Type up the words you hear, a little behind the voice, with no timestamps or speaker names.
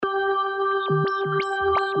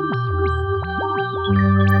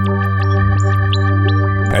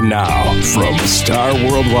And now, from Star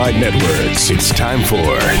Worldwide Networks, it's time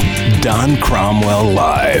for Don Cromwell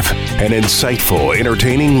Live, an insightful,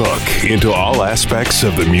 entertaining look into all aspects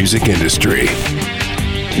of the music industry.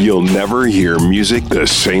 You'll never hear music the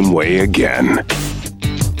same way again.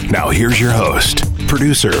 Now here's your host,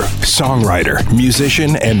 producer, songwriter,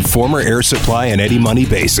 musician, and former Air Supply and Eddie Money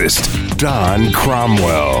bassist, Don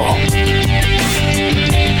Cromwell.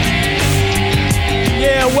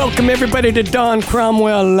 Yeah, welcome everybody to Don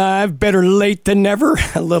Cromwell Live. Better late than never.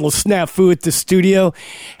 A little snafu at the studio.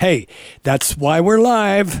 Hey, that's why we're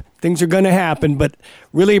live. Things are going to happen, but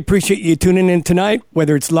really appreciate you tuning in tonight,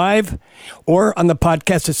 whether it's live or on the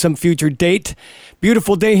podcast at some future date.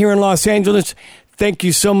 Beautiful day here in Los Angeles. Thank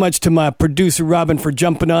you so much to my producer, Robin, for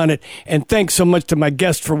jumping on it. And thanks so much to my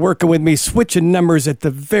guest for working with me, switching numbers at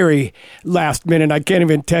the very last minute. I can't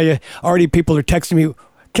even tell you. Already people are texting me,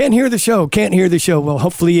 can't hear the show. Well,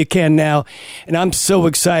 hopefully you can now. And I'm so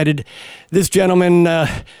excited. This gentleman,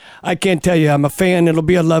 I can't tell you, I'm a fan. It'll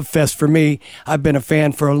be a love fest for me. I've been a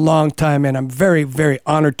fan for a long time, and I'm very, very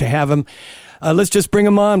honored to have him. Let's just bring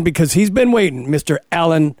him on because he's been waiting. Mr.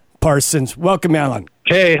 Alan Parsons. Welcome, Alan.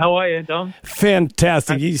 Hey, how are you, Don?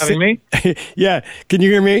 Fantastic. Having me? Yeah. Can you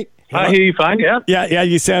hear me? I hear you fine, yeah. Yeah,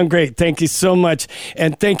 you sound great. Thank you so much.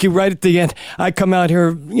 And thank you right at the end. I come out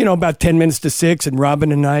here, about 10 minutes to 6, and Robin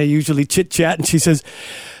and I usually chit-chat, and she says,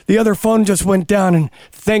 the other phone just went down, and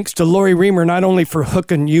thanks to Lori Reamer, not only for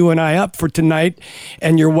hooking you and I up for tonight,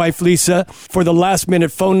 and your wife, Lisa, for the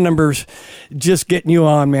last-minute phone numbers, just getting you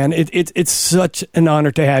on, man. It's such an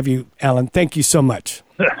honor to have you, Alan. Thank you so much.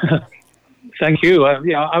 Thank you.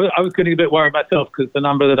 I was getting a bit worried myself because the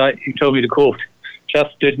number that you told me to call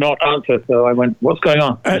just did not answer. So I went, what's going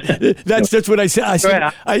on? That's what I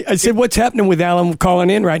said. I said, what's happening with Alan calling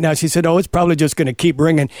in right now? She said, it's probably just going to keep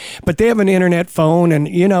ringing. But they have an internet phone, and,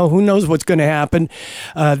 who knows what's going to happen.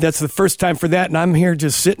 That's the first time for that, and I'm here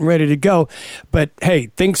just sitting ready to go. But, hey,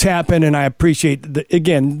 things happen, and I appreciate,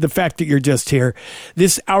 the fact that you're just here.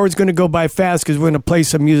 This hour's going to go by fast because we're going to play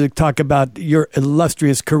some music, talk about your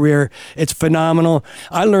illustrious career. It's phenomenal.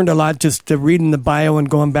 I learned a lot just reading the bio and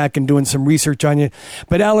going back and doing some research on you.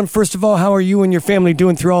 But, Alan, first of all, how are you and your family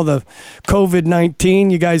doing through all the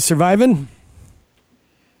COVID-19? You guys surviving?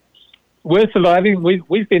 We're surviving.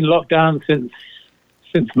 We've been locked down since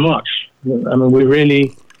March. I mean, we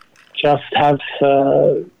really just have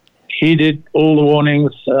heeded all the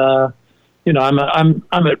warnings.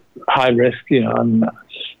 I'm at high risk. I'm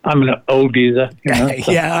an old geezer.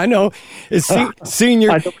 So. Yeah, I know.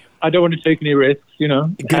 Senior. I don't want to take any risks.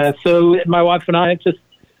 So my wife and I have just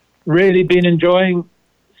really been enjoying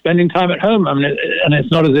spending time at home. I mean, and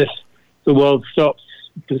it's not as if the world stops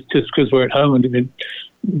just because we're at home. And we've been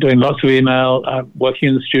doing lots of email, working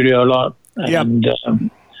in the studio a lot, and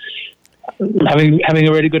having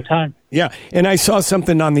a really good time. Yeah, and I saw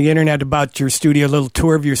something on the internet about your studio, a little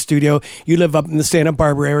tour of your studio. You live up in the Santa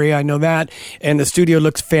Barbara area, I know that, and the studio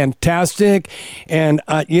looks fantastic. And,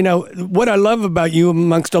 what I love about you,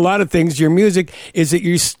 amongst a lot of things, your music, is that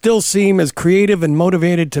you still seem as creative and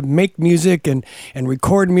motivated to make music and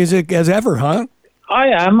record music as ever, huh? I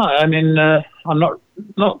am. I mean, I'm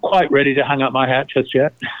not quite ready to hang up my hat just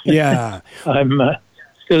yet. Yeah. I'm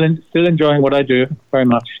still enjoying what I do very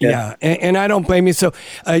much. Yeah, and I don't blame you. So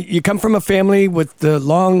you come from a family with the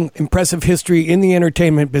long, impressive history in the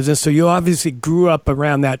entertainment business, so you obviously grew up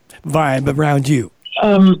around that vibe around you.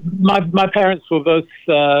 My parents were both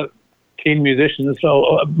keen musicians,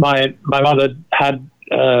 so my mother had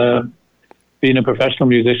been a professional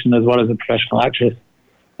musician as well as a professional actress.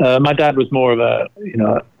 My dad was more of a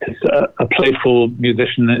playful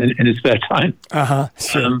musician in his spare time.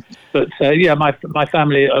 Sure. But my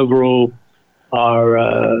family overall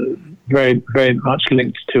are very, very much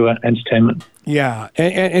linked to entertainment. Yeah,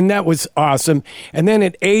 and that was awesome. And then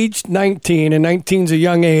at age 19, and 19's a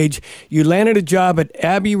young age, you landed a job at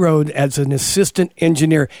Abbey Road as an assistant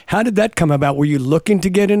engineer. How did that come about? Were you looking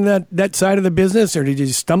to get into that side of the business, or did you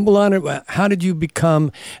stumble on it? How did you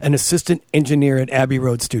become an assistant engineer at Abbey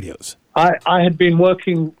Road Studios? I had been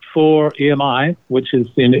working for EMI, which is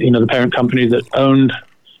the parent company that owned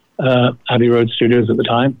Abbey Road Studios at the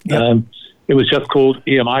time. Yep. It was just called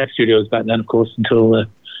EMI Studios back then, of course, until the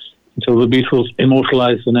Beatles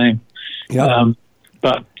immortalized the name. Yep.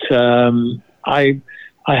 But I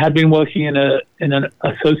had been working in an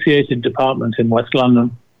associated department in West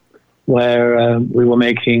London where we were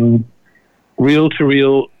making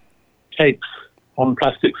reel-to-reel tapes on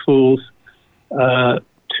plastic spools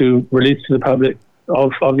to release to the public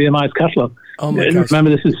of EMI's catalogue. Oh my gosh.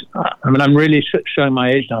 Remember, this is, I'm really showing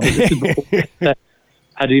my age now, but this is before cassette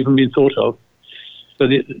had even been thought of. So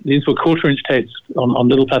these were quarter-inch tapes on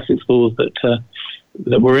little plastic spools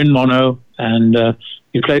that were in mono, and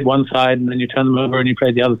you played one side, and then you turned them over, and you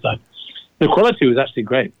played the other side. The quality was actually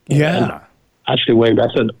great. Yeah. Actually, way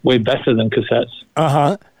better than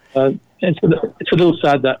cassettes. It's a little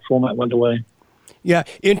sad that format went away. Yeah,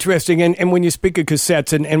 interesting. And when you speak of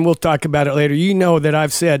cassettes, and we'll talk about it later, you know that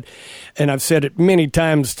I've said it many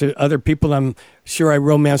times to other people, I'm sure I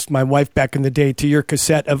romanced my wife back in the day to your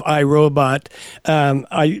cassette of iRobot.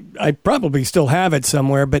 I probably still have it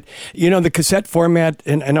somewhere, but, the cassette format,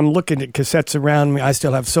 and I'm looking at cassettes around me, I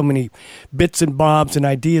still have so many bits and bobs and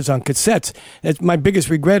ideas on cassettes. My biggest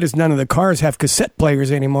regret is none of the cars have cassette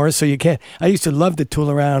players anymore, so you can't. I used to love to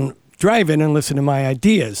tool around drive-in and listen to my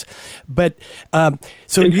ideas, but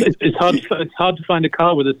it's hard to find a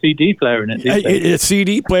car with a CD player in it. A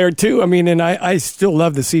CD player too. And I still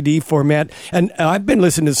love the CD format, and I've been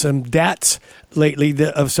listening to some DATs lately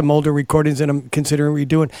of some older recordings that I'm considering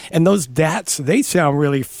redoing, and those DATs, they sound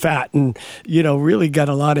really fat and really got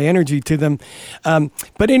a lot of energy to them.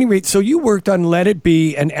 But anyway, so you worked on Let It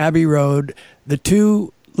Be and Abbey Road, the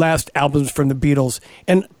two last albums from the Beatles,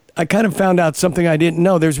 and I kind of found out something I didn't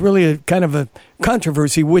know. There's really a kind of a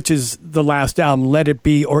controversy, which is the last album, Let It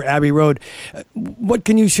Be or Abbey Road. What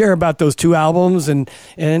can you share about those two albums and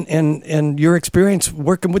your experience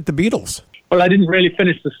working with the Beatles? Well, I didn't really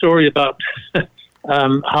finish the story about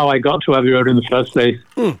how I got to Abbey Road in the first place.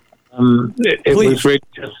 It was really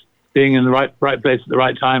just being in the right place at the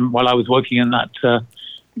right time. While I was working in that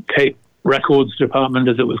tape records department,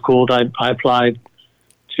 as it was called, I applied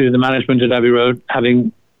to the management at Abbey Road,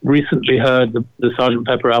 having recently heard the Sgt.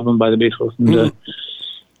 Pepper album by the Beatles, and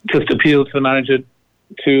just appealed to the manager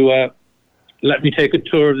to let me take a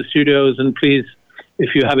tour of the studios, and please,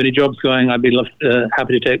 if you have any jobs going, I'd be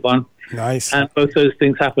happy to take one. Nice. And both those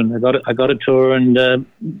things happened. I got a tour, and the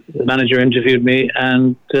manager interviewed me,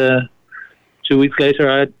 and 2 weeks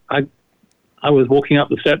later, I was walking up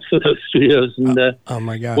the steps of those studios and oh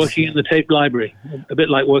my gosh, working in the tape library, a bit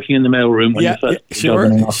like working in the mailroom. When you first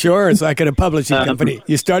sure. It's like at a publishing company.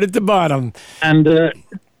 You start at the bottom. And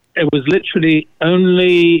it was literally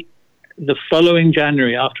only the following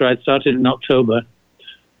January, after I'd started in October,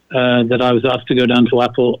 that I was asked to go down to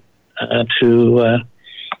Apple to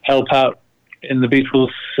help out in the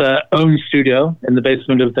Beatles' own studio in the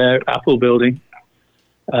basement of their Apple building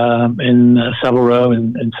in Savile Row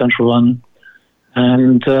in central London.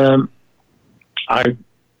 And I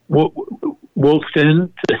waltzed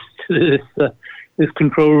in to this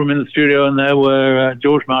control room in the studio, and there were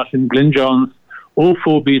George Martin, Glyn Johns, all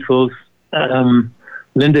four Beatles,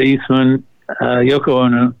 Linda Eastman, Yoko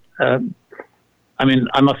Ono.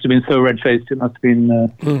 I must have been so red-faced; it must have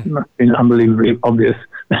been unbelievably obvious.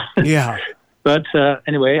 Yeah. But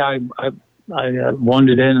anyway, I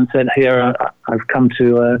wandered in and said, "Here, I've come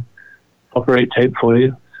to operate tape for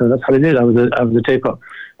you." So that's what I did. I was a tape op,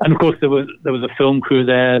 and of course there was a film crew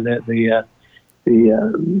there.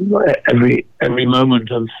 Every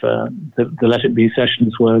moment of the Let It Be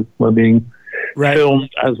sessions were being filmed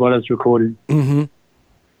as well as recorded. Mm-hmm.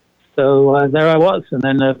 So there I was, and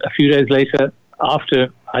then a few days later, after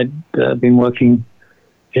I'd been working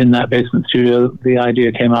in that basement studio, the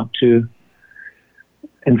idea came up to,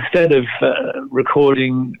 instead of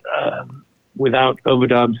recording without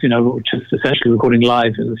overdubs, just essentially recording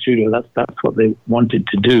live in the studio. That's what they wanted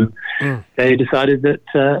to do. They decided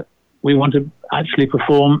that we want to actually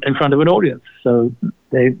perform in front of an audience. So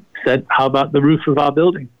they said, "How about the roof of our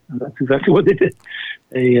building?" And that's exactly what they did.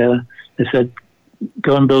 They said,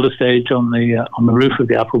 "Go and build a stage on the roof of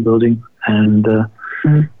the Apple building." And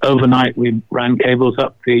overnight, we ran cables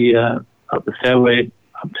up the stairway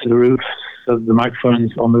up to the roof, so the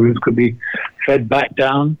microphones on the roof could be fed back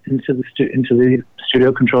down into the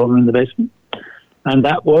studio control room in the basement. And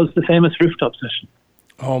that was the famous rooftop session.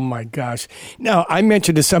 Oh, my gosh. Now, I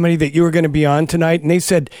mentioned to somebody that you were going to be on tonight, and they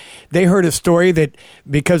said they heard a story that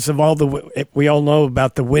because of we all know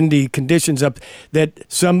about the windy conditions up, that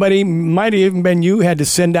somebody, might have even been you, had to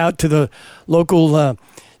send out to the local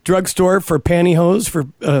drugstore for pantyhose for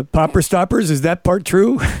popper stoppers. Is that part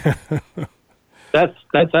true? That's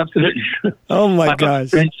absolutely true. Oh my gosh!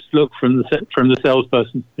 Strangest look from the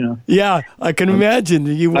salesperson, Yeah, I can imagine.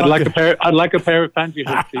 I'd like a pair of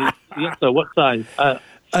pantyhose, please. Yeah, so what size?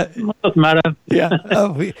 Doesn't matter. Yeah.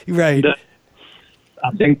 Oh, right.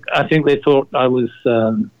 I think they thought I was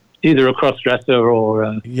either a cross-dresser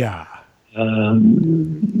or yeah.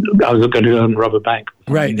 I was going to go on Rubber Bank.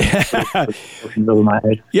 Right. Over my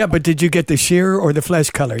head. Yeah, but did you get the sheer or the flesh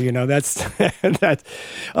color? You know, that's that.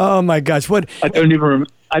 Oh my gosh, what? I don't even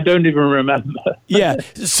remember. Yeah.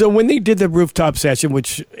 So when they did the rooftop session,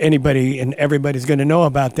 which anybody and everybody's going to know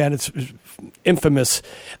about that, it's infamous.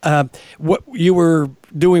 What you were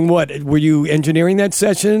doing? What were you engineering that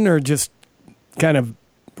session, or just kind of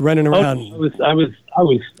running around? I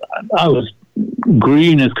was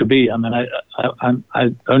green as could be. I mean,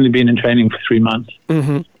 I'd only been in training for 3 months,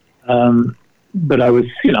 but I was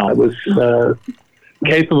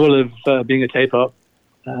capable of being a tape op,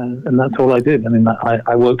 and that's all I did. I mean,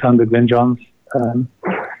 I worked under Glyn Johns,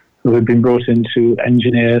 who had been brought in to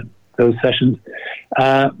engineer those sessions,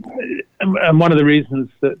 and one of the reasons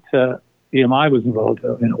that EMI was involved,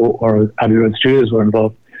 or Abbey Road Studios were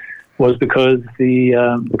involved, was because the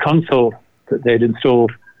console that they'd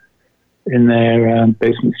installed in their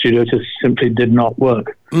basement studio just simply did not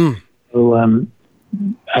work. So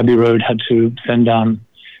Abbey Road had to send down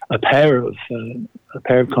a pair of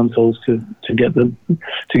consoles to get the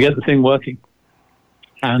thing working,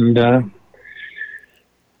 and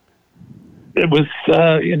it was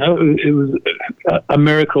it was a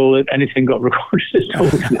miracle that anything got recorded at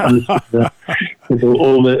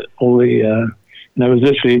all. It was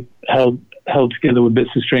literally held together with bits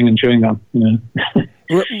of string and chewing gum.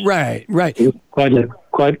 Right. Quite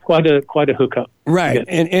a hookup. Right,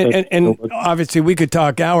 and obviously we could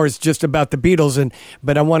talk hours just about the Beatles,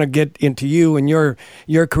 but I want to get into you and your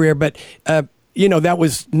career. But that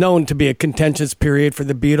was known to be a contentious period for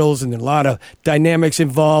the Beatles, and a lot of dynamics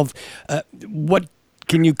involved. What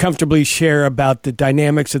can you comfortably share about the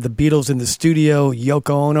dynamics of the Beatles in the studio, Yoko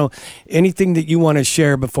Ono? Anything that you want to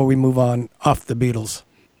share before we move on off the Beatles?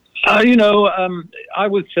 I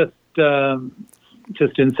was just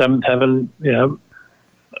in seventh heaven,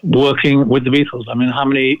 working with the Beatles. I mean, how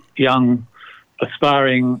many young,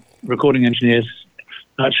 aspiring recording engineers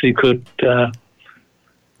actually could, put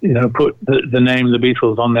the name the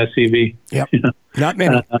Beatles on their CV? Yep. Not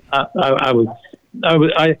many. I was,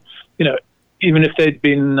 even if they'd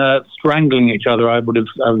been strangling each other, I would have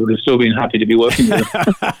still been happy to be working with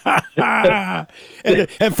them.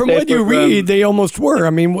 and from what you read, they almost were.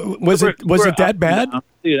 I mean, was it that bad?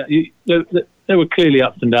 There were clearly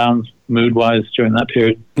ups and downs mood-wise during that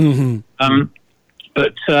period. Mm-hmm.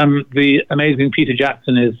 But the amazing Peter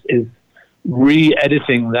Jackson is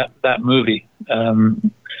re-editing that movie.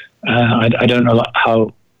 I don't know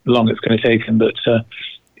how long it's going to take him, but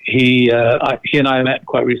he and I met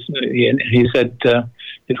quite recently, and he said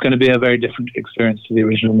it's going to be a very different experience to the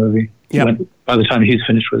original movie. Yep. By the time he's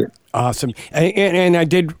finished with it. Awesome. And I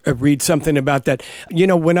did read something about that.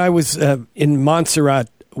 When I was in Montserrat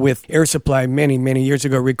with Air Supply many, many years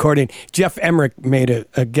ago recording, Jeff Emmerich made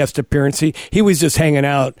a guest appearance. He was just hanging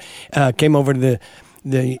out, came over to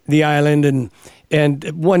the island,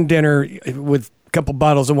 and one dinner with a couple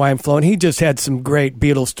bottles of wine flowing. He just had some great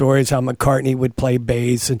Beatles stories, how McCartney would play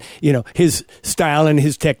bass and, his style and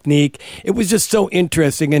his technique. It was just so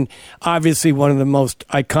interesting, and obviously one of the most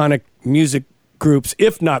iconic music groups,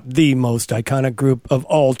 if not the most iconic group of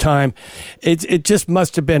all time. It just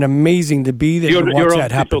must have been amazing to be there and watch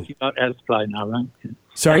that happen. You're talking about Air Supply now, right?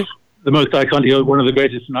 Sorry? The most iconic, you're one of the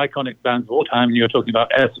greatest and iconic bands of all time, and you're talking about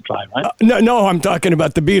Air Supply, right? No, I'm talking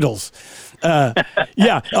about the Beatles.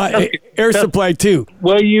 Air Supply too.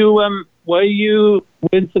 Were you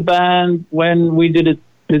with the band when we did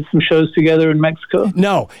some shows together in Mexico?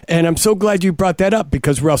 No, and I'm so glad you brought that up,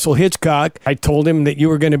 because Russell Hitchcock, I told him that you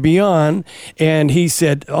were going to be on, and he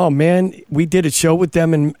said, oh man, we did a show with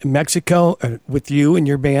them in Mexico, with you and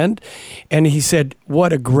your band, and he said,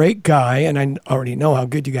 what a great guy, and I already know how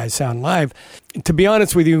good you guys sound live. To be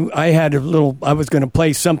honest with you, I was going to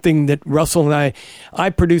play something that Russell and I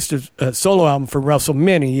produced a solo album for Russell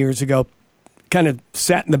many years ago, kind of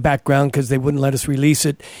sat in the background because they wouldn't let us release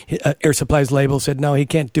it. Air Supply's label said, no, he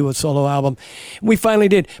can't do a solo album. We finally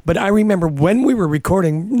did. But I remember when we were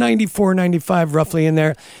recording, 94, 95, roughly in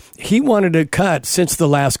there, he wanted to cut Since the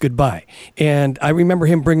Last Goodbye. And I remember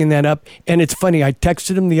him bringing that up. And it's funny, I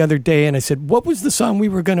texted him the other day and I said, what was the song we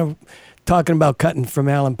were talking about cutting from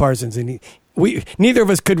Alan Parsons? And neither of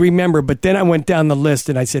us could remember, but then I went down the list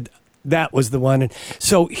and I said, that was the one. And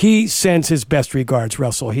so he sends his best regards,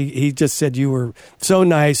 Russell. He just said you were so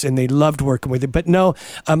nice and they loved working with you. But no,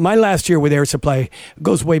 my last year with Air Supply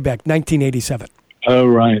goes way back, 1987. Oh,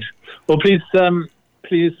 right. Well, please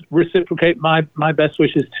reciprocate my best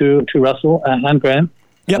wishes to Russell and Graham.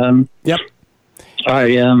 Yep. Yep. I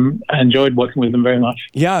enjoyed working with them very much.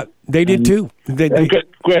 Yeah, They did too.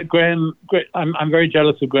 Graham, I'm very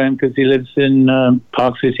jealous of Graham because he lives in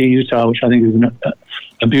Park City, Utah, which I think is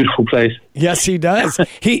a beautiful place. Yes, he does.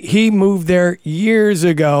 He moved there years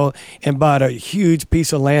ago and bought a huge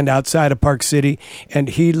piece of land outside of Park City, and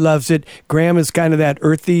he loves it. Graham is kind of that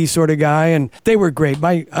earthy sort of guy, and they were great.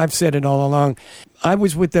 I've said it all along. I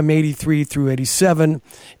was with them 83 through 87,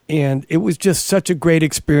 and it was just such a great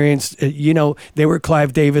experience. They were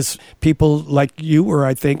Clive Davis people like you were,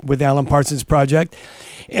 I think, with Alan Parsons Project.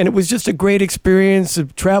 And it was just a great experience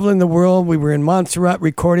of traveling the world. We were in Montserrat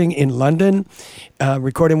recording in London,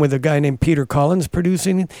 recording with a guy named Peter Collins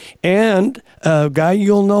producing, and a guy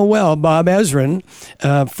you'll know well, Bob Ezrin,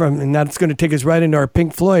 and that's going to take us right into our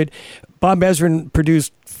Pink Floyd. Bob Ezrin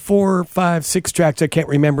produced 4, 5, 6 tracks, I can't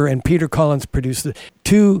remember, and Peter Collins produced the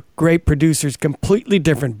two great producers, completely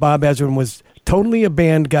different. Bob Ezrin was totally a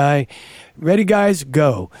band guy. Ready, guys?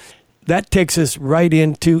 Go. That takes us right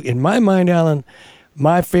into, in my mind, Alan,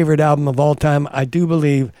 my favorite album of all time, I do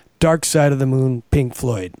believe, Dark Side of the Moon, Pink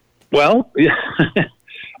Floyd. Well, yeah.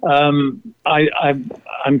 I'm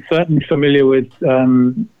certainly familiar with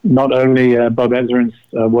not only Bob Ezrin's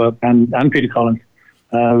work and Peter Collins.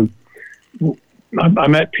 I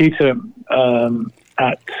met Peter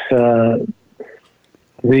at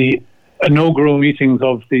the inaugural meetings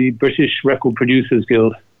of the British Record Producers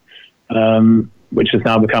Guild, which has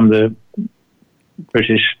now become the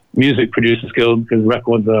British Music Producers Guild, because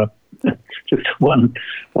records are just one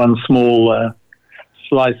small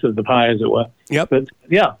slice of the pie, as it were. Yep. But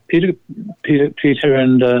yeah, Peter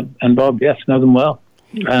and Bob, yes, know them well,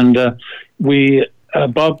 and Bob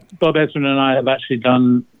Ezrin and I have actually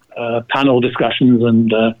done panel discussions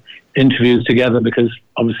and interviews together because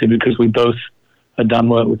we both had done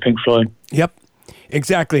work with Pink Floyd. Yep,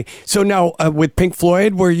 exactly. So now with Pink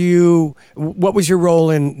Floyd, what was your role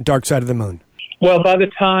in Dark Side of the Moon? Well, by the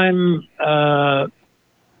time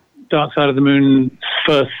Dark Side of the Moon's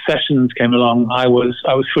first sessions came along, I was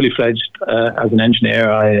fully fledged as an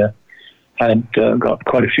engineer. I had got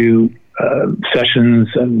quite a few sessions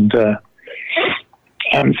and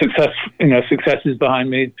successes behind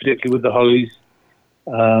me, particularly with the Hollies.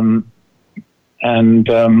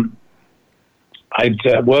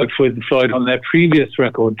 I'd worked with Floyd on their previous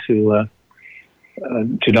record to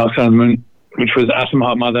Dark Side of the Moon, which was Atom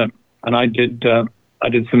Heart Mother, and I did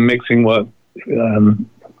some mixing work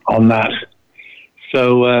on that.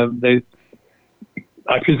 So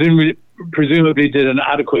I presumably did an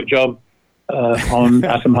adequate job on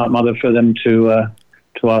Atom Heart Mother for them to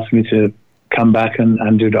ask me to come back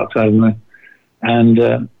and do Dark Side of the Moon, and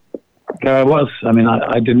there I was. I mean,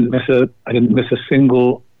 I didn't miss a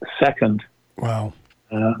single second. Wow.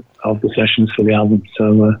 Of the sessions for the album.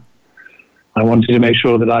 So I wanted to make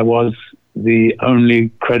sure that I was the only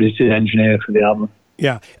credited engineer for the album.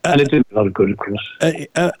 Yeah. And it did a lot of good, of course.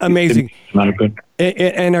 Amazing. A lot of good.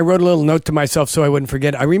 And I wrote a little note to myself so I wouldn't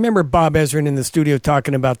forget. I remember Bob Ezrin in the studio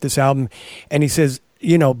talking about this album, and he says,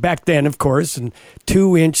 back then, of course, and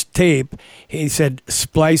 2-inch tape, he said,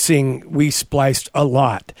 splicing, we spliced a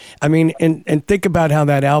lot. I mean, and think about how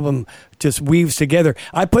that album just weaves together.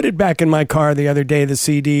 I put it back in my car the other day, the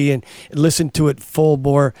CD, and listened to it full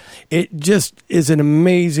bore. It just is an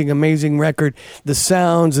amazing, amazing record. The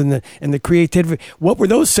sounds and the creativity. What were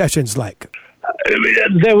those sessions like?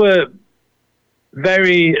 There were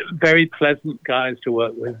very, very pleasant guys to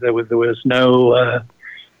work with. There was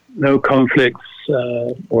no conflicts,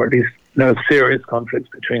 or at least no serious conflicts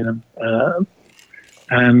between them,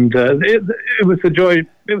 and it was a joy.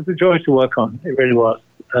 It was a joy to work on. It really was.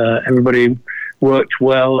 Everybody worked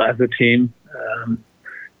well as a team.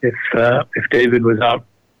 If David was out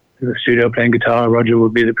in the studio playing guitar, Roger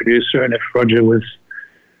would be the producer, and if Roger was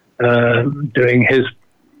doing his,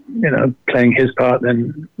 playing his part,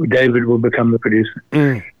 then David would become the producer.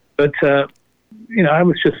 But I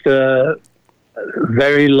was just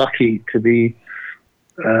very lucky to be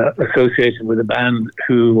associated with a band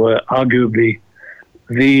who were arguably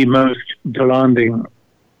the most demanding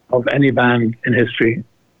of any band in history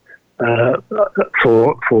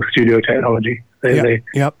for studio technology. They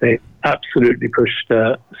absolutely pushed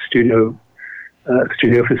studio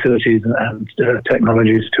facilities and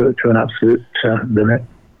technologies to an absolute limit.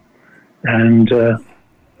 And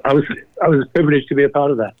I was privileged to be a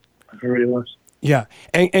part of that. I really was. Yeah.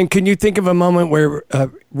 And can you think of a moment where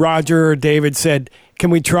Roger or David said, "Can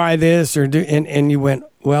we try this?" and you went,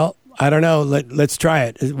 "Well, I don't know. Let's try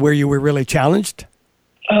it." Where you were really challenged?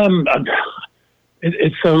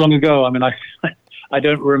 It's so long ago. I mean, I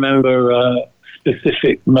don't remember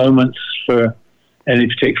specific moments for any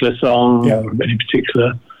particular song or any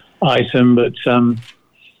particular item, but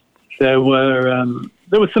there were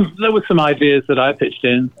there were some ideas that I pitched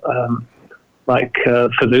in, like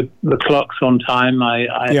for the clocks on time.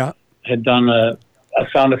 I had done a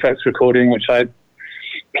sound effects recording which I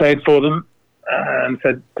played for them and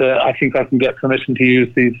said, I think I can get permission to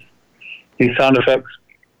use these sound effects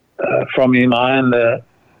from EMI, and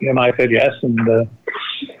EMI said yes, and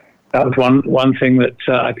that was one thing that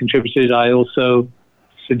I contributed. I also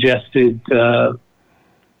suggested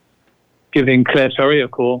giving Claire Torrey a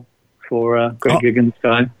call for Great Gig in the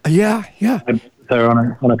Sky. Yeah. I met with her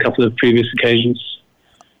on a couple of previous occasions,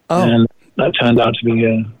 and that turned out to be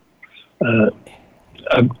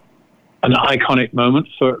an iconic moment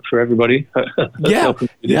for everybody. Yeah.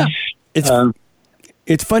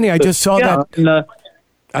 It's funny. I just saw that.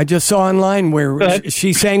 I just saw online where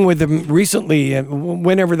she sang with them recently,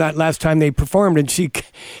 whenever that last time they performed, and she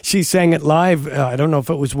sang it live. I don't know if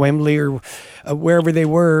it was Wembley or wherever they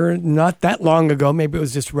were, not that long ago. Maybe it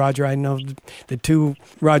was just Roger. I know the two,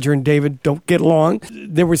 Roger and David, don't get along.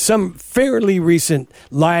 There was some fairly recent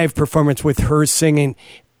live performance with her singing.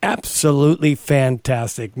 Absolutely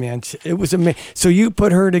fantastic, man. It was amazing. So you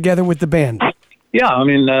put her together with the band? Yeah, I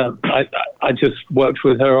mean, I just worked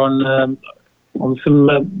with her on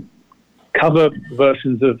some cover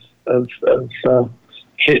versions of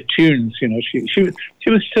hit tunes. You know, she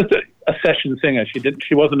was just a session singer.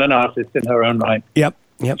 She wasn't an artist in her own right. Yep.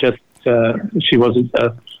 Just she wasn't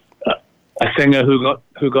a singer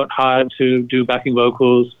who got hired to do backing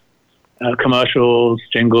vocals, commercials,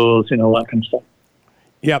 jingles, all that kind of stuff.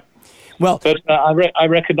 Yep. Well, but I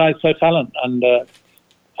recognized her talent, and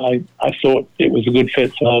I thought it was a good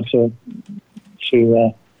fit for her to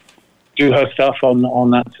do her stuff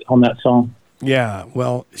on that song. Yeah,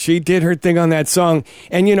 well, she did her thing on that song,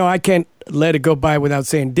 and I can't let it go by without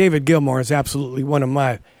saying David Gilmour is absolutely one of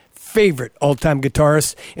my favorite all-time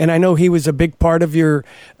guitarists, and I know he was a big part of your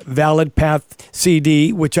Valid Path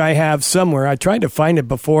CD, which I have somewhere. I tried to find it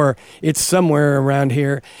before. It's somewhere around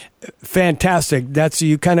here. Fantastic.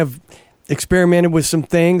 You kind of experimented with some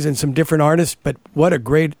things and some different artists, but what a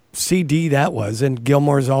great CD that was, and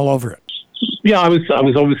Gilmour's all over it. Yeah, I was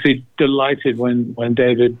obviously delighted when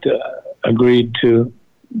David agreed to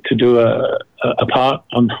do a part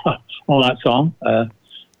on that song.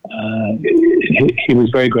 He was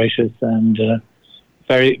very gracious and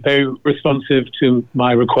very very responsive to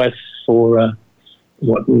my requests for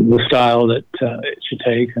what the style that it should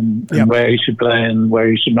take and where he should play and where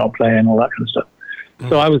he should not play and all that kind of stuff.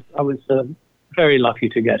 So I was very lucky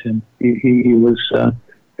to get him. He was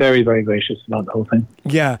very, very gracious about the whole thing.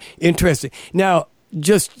 Yeah, interesting. Now,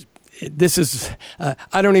 this is,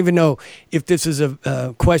 I don't even know if this is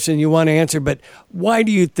a question you want to answer, but why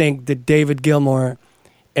do you think that David Gilmour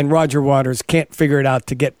and Roger Waters can't figure it out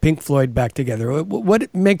to get Pink Floyd back together?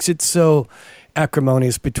 What makes it so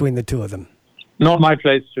acrimonious between the two of them? Not my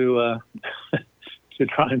place to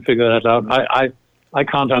try and figure that out. I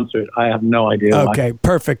can't answer it. I have no idea. Okay,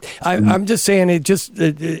 perfect. I'm just saying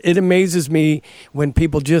it amazes me when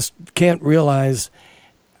people just can't realize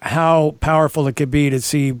how powerful it could be to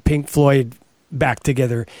see Pink Floyd back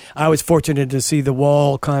together. I was fortunate to see the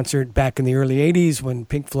Wall concert back in the early 80s when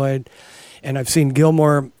Pink Floyd, and I've seen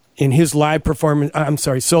Gilmour in his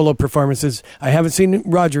solo performances. I haven't seen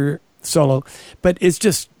Roger solo, but it's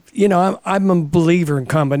just, I'm a believer in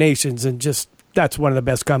combinations, and just that's one of the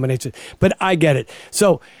best combinations. But I get it.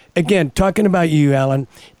 So, again, talking about you, Alan,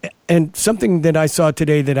 and something that I saw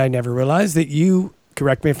today that I never realized, that you,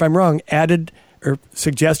 correct me if I'm wrong, added or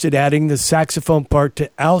suggested adding the saxophone part to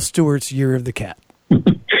Al Stewart's Year of the Cat.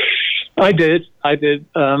 I did.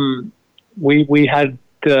 We had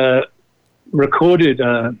recorded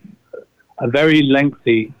a very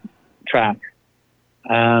lengthy track,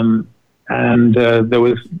 and there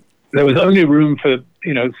was only room for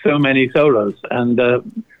so many solos, and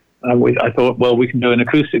I thought, well, we can do an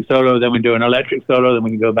acoustic solo, then we do an electric solo, then we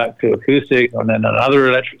can go back to acoustic, and then another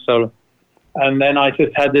electric solo. And then I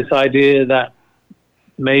just had this idea that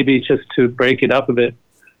maybe just to break it up a bit,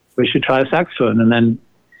 we should try a saxophone. And then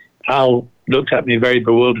Al looked at me very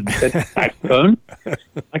bewildered and said, saxophone?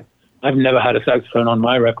 I've never had a saxophone on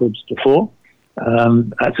my records before.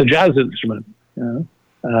 That's a jazz instrument.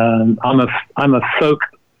 I'm a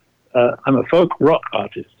folk rock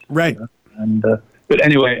artist. Right. But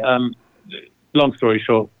anyway, long story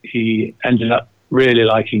short, he ended up really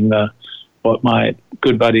liking what my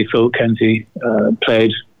good buddy Phil Kenty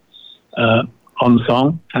played on the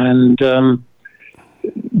song. And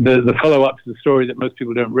the follow-up to the story that most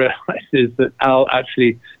people don't realize is that Al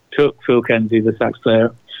actually took Phil Kenzie, the sax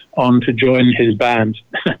player, on to join his band.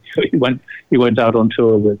 So he went out on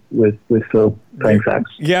tour with Phil playing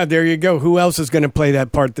sax. Yeah, there you go. Who else is going to play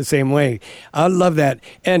that part the same way? I love that.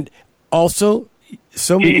 And also,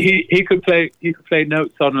 so many... he could play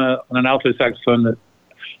notes on an alto saxophone that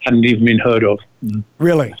hadn't even been heard of.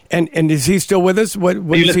 Really? And is he still with us? What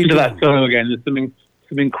you is he listen to doing? that solo again. There's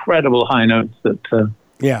some incredible high notes that.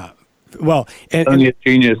 Yeah. Well, only a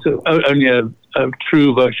genius, only a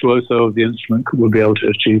true virtuoso of the instrument would be able to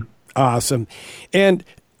achieve. Awesome. And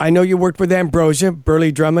I know you worked with Ambrosia,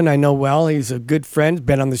 Burley Drummond. I know well. He's a good friend,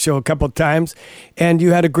 been on the show a couple of times. And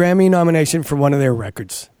you had a Grammy nomination for one of their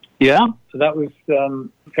records. Yeah, so that was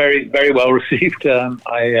very, very well received.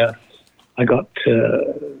 I got two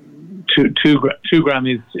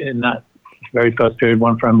Grammys in that very first period,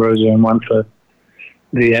 one for Ambrosia and one for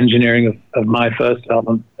the engineering of my first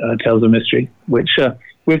album, Tales of Mystery, which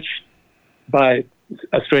by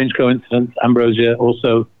a strange coincidence, Ambrosia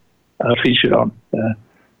also featured on.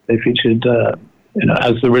 They featured,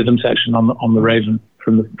 as the rhythm section on the Raven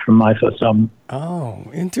from my first album. Oh,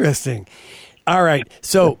 interesting. All right,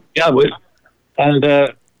 so yeah, on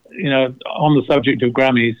the subject of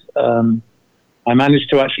Grammys, I managed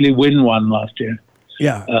to actually win one last year.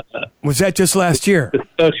 Yeah, was that just last year?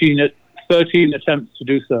 13 attempts to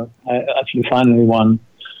do so. I actually finally won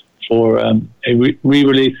for a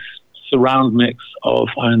re-release surround mix of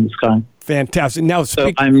Eye in the Sky. Fantastic. Now,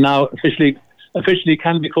 so I'm now officially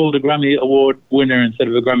can be called a Grammy Award winner instead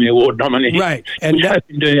of a Grammy Award nominee. Right. And I've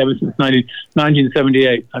been doing ever since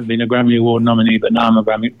 1978. I've been a Grammy Award nominee, but now I'm a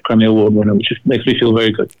Grammy Award winner, which just makes me feel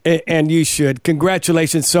very good. And you should.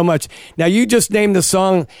 Congratulations so much. Now, you just named the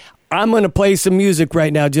song. I'm going to play some music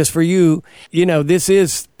right now just for you. You know, this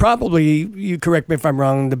is probably, you correct me if I'm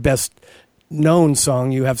wrong, the best known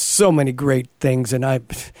song. You have so many great things, and I'm,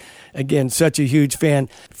 again, such a huge fan.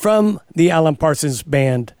 From the Alan Parsons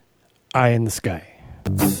Band, Eye in the Sky.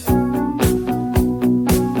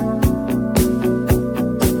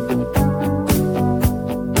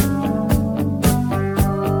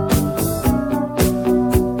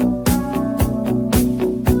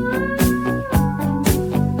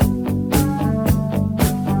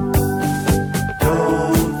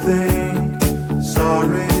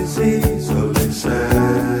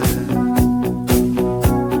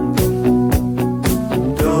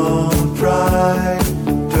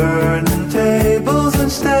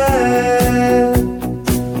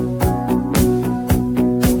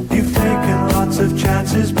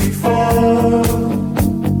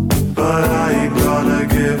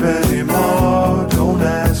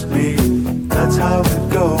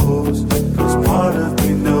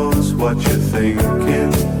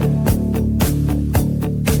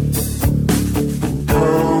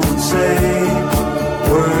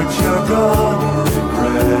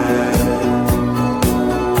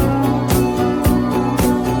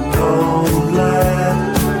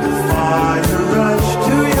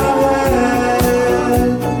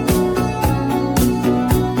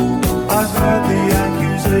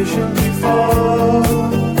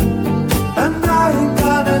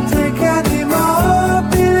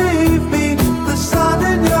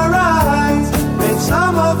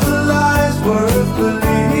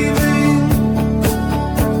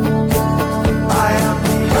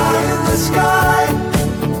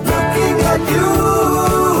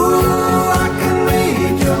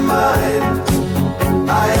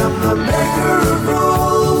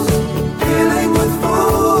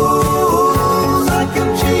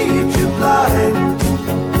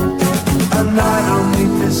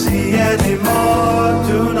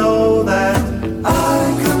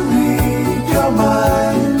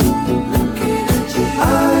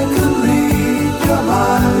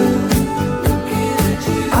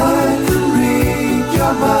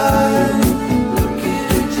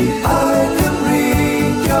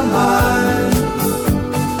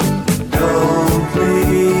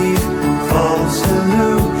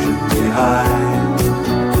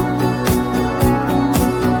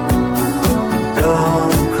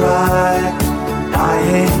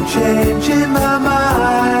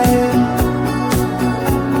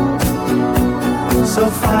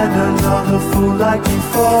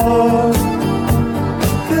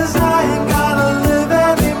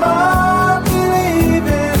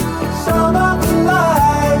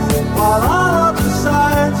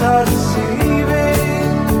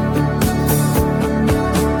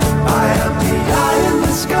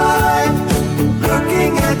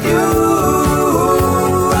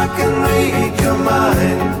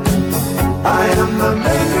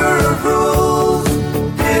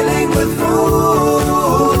 Dealing with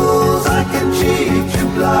fools, I can cheat you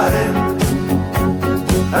blind.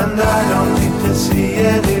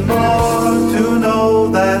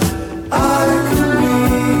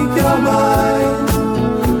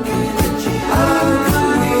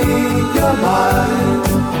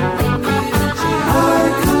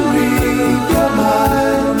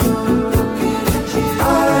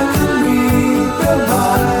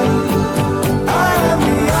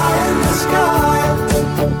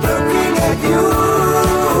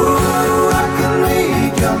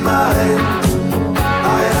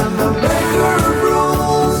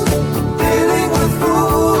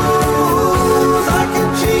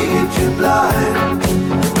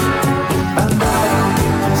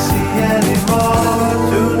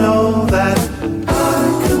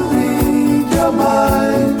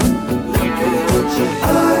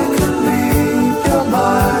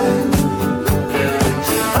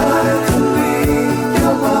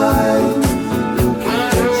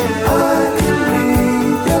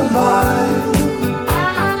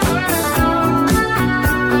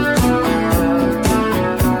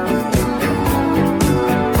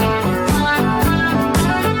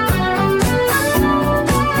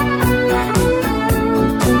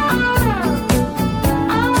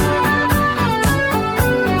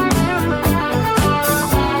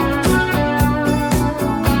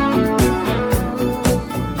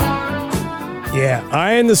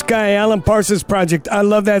 Eye in the Sky, Alan Parsons Project. I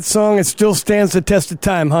love that song. It still stands the test of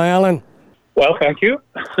time. Hi, Alan. Well, thank you.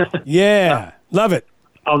 Yeah, love it.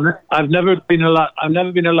 I've never been allowed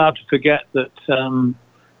to forget that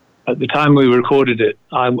at the time we recorded it,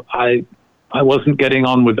 I wasn't getting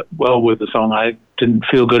on with the song. I didn't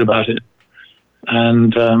feel good about it,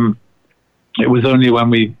 and it was only when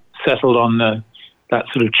we settled on that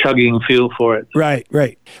sort of chugging feel for it. Right.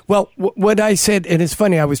 Well, what I said, and it's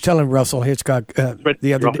funny, I was telling Russell Hitchcock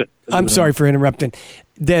the other day. I'm sorry for interrupting.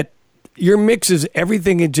 That your mixes,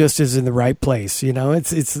 everything it just is in the right place. You know,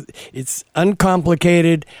 it's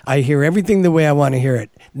uncomplicated. I hear everything the way I want to hear it.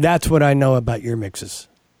 That's what I know about your mixes.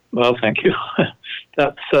 Well, thank you.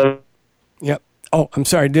 That's. Yep. Oh, I'm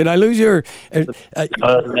sorry. Did I lose your?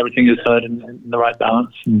 Everything is heard in the right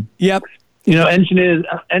balance. Yep. You know, engineers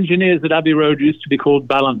at Abbey Road used to be called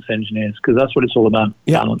balance engineers because that's what it's all about.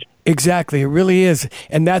 Yep. Balance. Exactly. It really is.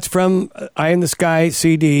 And that's from Eye in the Sky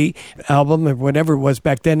CD album or whatever it was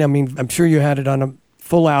back then. I mean, I'm sure you had it on a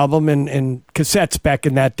full album and cassettes back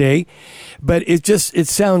in that day. But it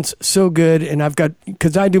sounds so good. And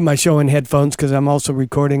because I do my show in headphones because I'm also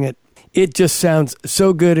recording it. It just sounds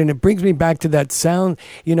so good. And it brings me back to that sound.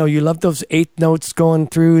 You know, you love those 8 notes going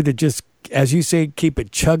through that just, as you say, keep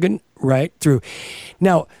it chugging right through.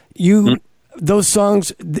 Now, those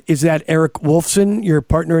songs, is that Eric Wolfson, your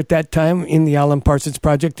partner at that time in the Alan Parsons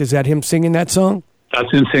Project? Is that him singing that song?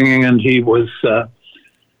 That's him singing, and he was, to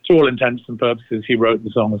all intents and purposes, he wrote the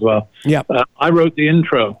song as well. Yeah. I wrote the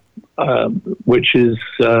intro, which is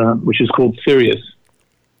called Sirius,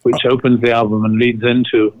 which opens the album and leads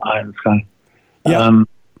into Eye in the Sky. Yeah.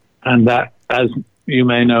 And that, as you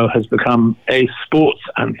may know, has become a sports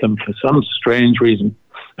anthem for some strange reason.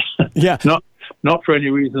 Yeah. Not for any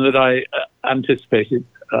reason that I anticipated.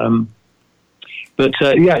 But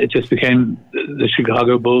it just became the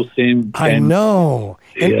Chicago Bulls theme. I know.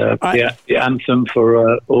 The anthem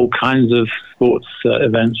for all kinds of sports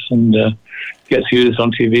events, and gets used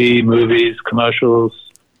on TV, movies, commercials.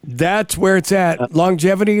 That's where it's at.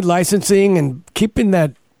 Longevity, licensing, and keeping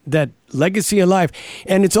that legacy alive.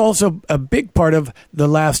 And it's also a big part of the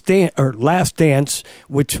Last Dance,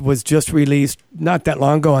 which was just released not that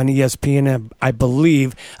long ago on ESPN, I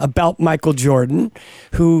believe, about Michael Jordan,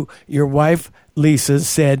 who your wife Lisa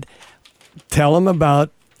said, tell him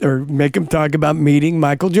about, or make him talk about meeting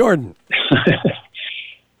Michael Jordan.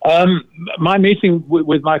 My meeting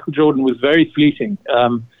with Michael Jordan was very fleeting.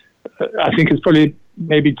 I think it's probably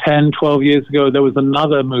maybe 10, 12 years ago, there was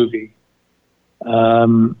another movie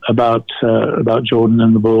about Jordan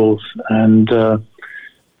and the Bulls, and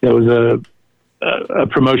there was a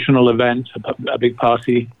promotional event, a big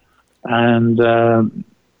party, and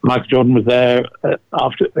Michael Jordan was there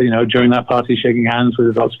after, during that party, shaking hands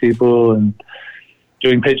with lots of people and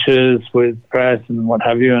doing pictures with press and what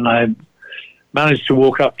have you. And I managed to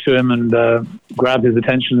walk up to him and grab his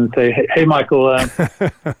attention and say, "Hey, Michael,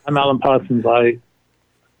 I'm Alan Parsons.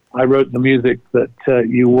 I wrote the music that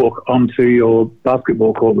you walk onto your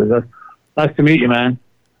basketball court with us. Nice to meet you, man."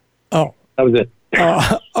 Oh, that was it.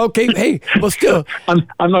 Okay. Hey, well, still,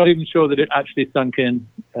 I'm not even sure that it actually sunk in.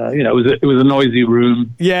 It was a noisy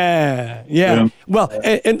room. Yeah. Well,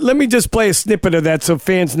 and let me just play a snippet of that so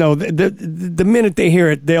fans know. The minute they hear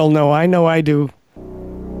it, they'll know. I know I do.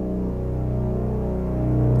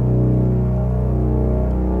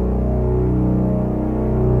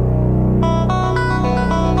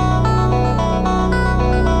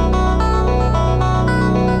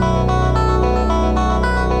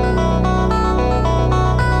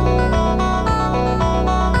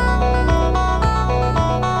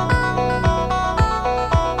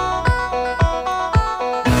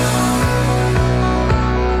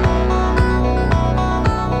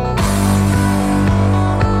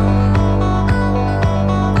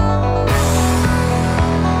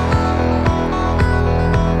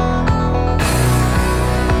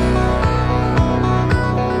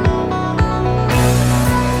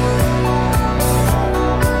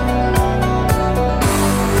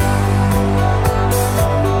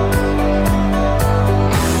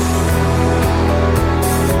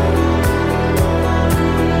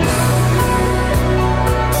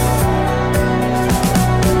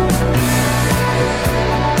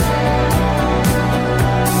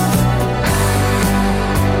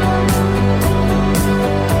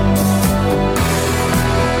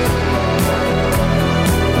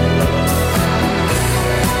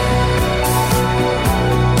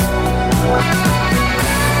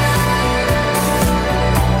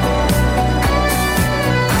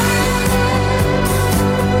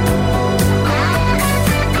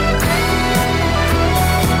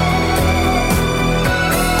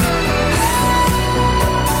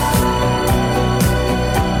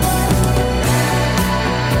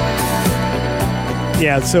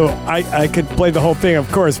 Yeah, so I could play the whole thing,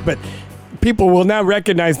 of course, but people will now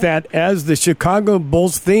recognize that as the Chicago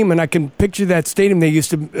Bulls theme, and I can picture that stadium. They used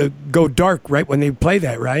to go dark right when they play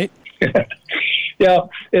that, right? Yeah,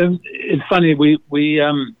 it's funny. We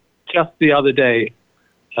just the other day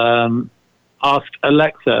asked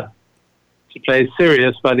Alexa to play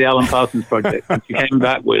Sirius by the Alan Parsons Project, and she came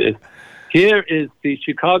back with, "Here is the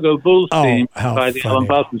Chicago Bulls theme by the Alan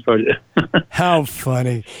Parsons Project." How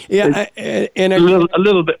funny! Yeah, and a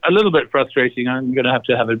little bit frustrating. I'm going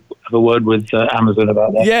to have a word with Amazon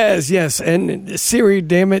about that. Yes, and Siri,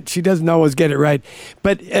 damn it, she doesn't always get it right.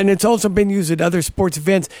 And it's also been used at other sports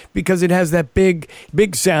events because it has that big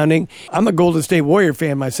sounding. I'm a Golden State Warrior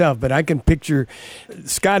fan myself, but I can picture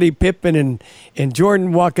Scottie Pippen and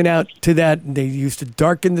Jordan walking out to that. They used to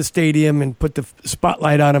darken the stadium and put the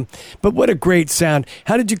spotlight on them. But what a great sound!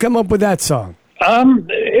 How did you come up with that song?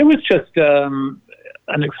 It was just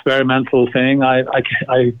an experimental thing. I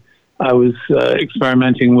was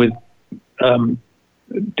experimenting with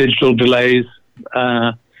digital delays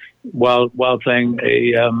while playing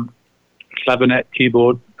a clavinet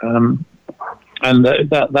keyboard, and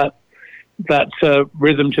that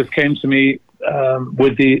rhythm just came to me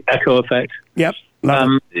with the echo effect. Yep.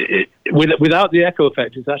 Without the echo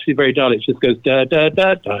effect, it's actually very dull. It just goes da da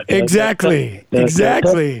da da. Exactly. But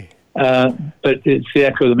it's the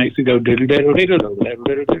echo that makes it go.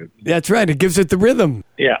 That's right. It gives it the rhythm.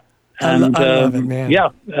 Yeah, and I love it, man. Yeah,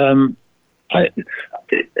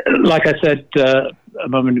 like I said a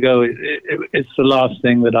moment ago, it's the last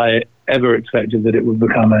thing that I ever expected that it would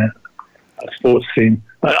become a sports theme.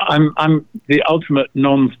 I'm the ultimate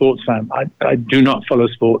non-sports fan. I do not follow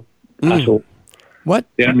sport at all. What?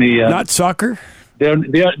 Not soccer? The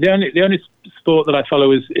only sport that I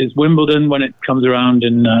follow is Wimbledon when it comes around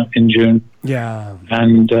in June. Yeah.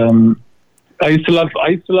 And I used to love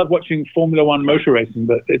watching Formula One motor racing,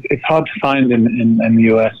 but it's hard to find in the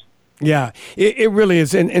US. Yeah, it really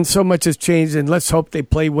is, and so much has changed. And let's hope they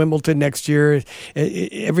play Wimbledon next year.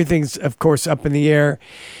 Everything's, of course, up in the air.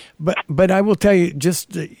 But I will tell you,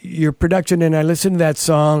 just your production, and I listened to that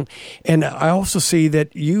song, and I also see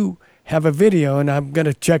that you have a video, and I'm going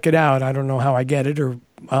to check it out. I don't know how I get it, or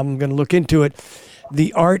I'm going to look into it.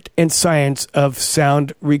 The Art and Science of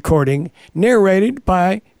Sound Recording, narrated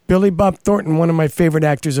by Billy Bob Thornton, one of my favorite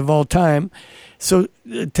actors of all time. So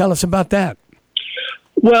tell us about that.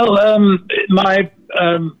 Well, my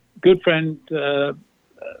good friend of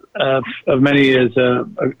many years,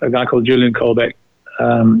 a guy called Julian Kolbeck,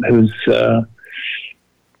 who's a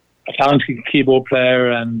talented keyboard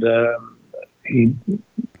player, and he's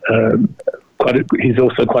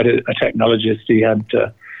also quite a technologist. He had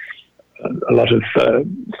a lot of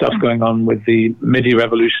stuff going on with the MIDI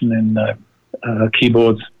revolution in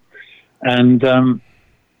keyboards, and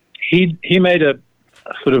he made a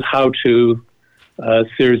sort of how-to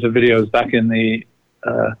series of videos back in the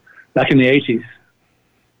 80s,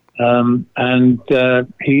 and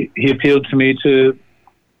he appealed to me to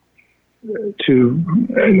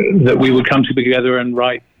that we would come together and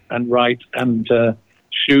write and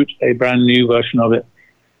shoot a brand new version of it.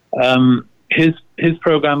 His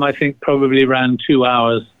program, I think, probably ran 2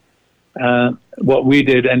 hours. What we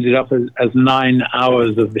did ended up as 9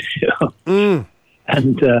 hours of video,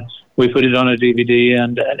 and we put it on a DVD,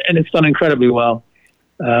 and it's done incredibly well.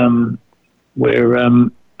 We're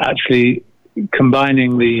actually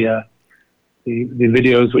combining the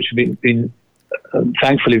videos, which have been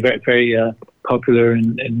thankfully very, very popular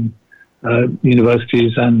in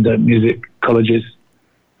universities and music colleges.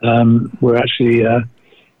 We're actually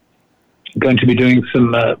going to be doing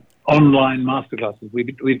some online masterclasses.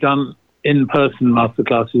 We've done in-person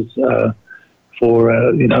masterclasses for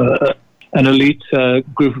an elite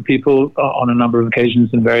group of people on a number of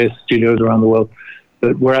occasions in various studios around the world.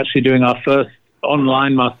 But we're actually doing our first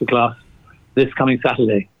online masterclass this coming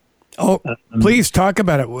Saturday. Oh, please talk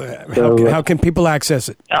about it. How can people access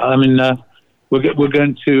it? I mean, we're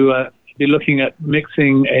going to be looking at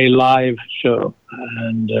mixing a live show,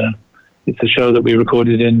 and it's a show that we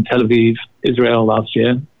recorded in Tel Aviv, Israel last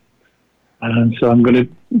year. And so I'm going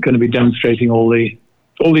to be demonstrating all the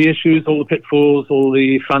issues, all the pitfalls, all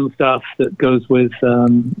the fun stuff that goes with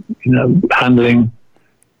handling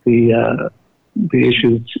the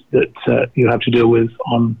issues that you have to deal with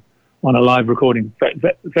on a live recording.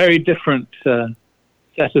 Very different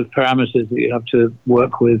set of parameters that you have to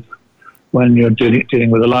work with when you're dealing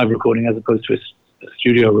with a live recording as opposed to a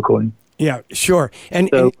studio recording. Yeah, sure. And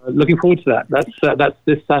so looking forward to that. That's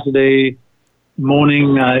this Saturday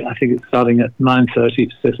morning. I think it's starting at 9:30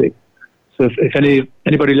 Pacific. So if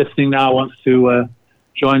anybody listening now wants to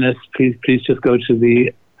join us, please just go to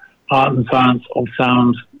the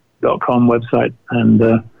artandscienceofsound.com website,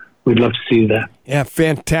 and we'd love to see you there. Yeah,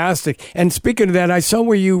 fantastic. And speaking of that, I saw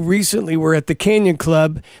where you recently were at the Canyon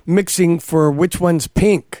Club mixing for Which One's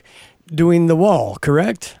Pink, doing The Wall,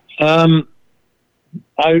 correct? I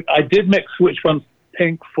did mix Which One's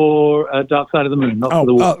Pink for Dark Side of the Moon, not for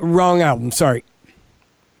The Wall. Wrong album, sorry.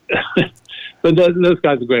 But those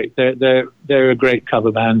guys are great. They're a great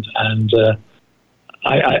cover band, and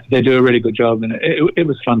they do a really good job. And it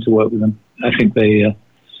was fun to work with them. I think they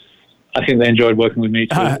enjoyed working with me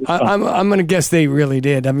too. I'm going to guess they really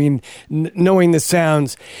did. I mean, knowing the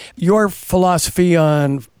sounds, your philosophy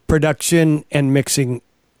on production and mixing,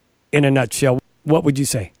 in a nutshell, what would you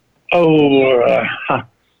say?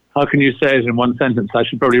 How can you say it in one sentence? I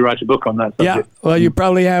should probably write a book on that subject. Yeah, well, you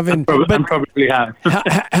probably haven't. I probably have.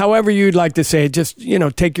 However you'd like to say it, just,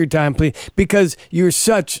 take your time, please, because you're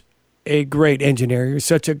such a great engineer. You're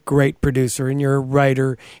such a great producer, and you're a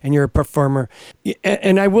writer, and you're a performer.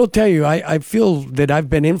 And I will tell you, I feel that I've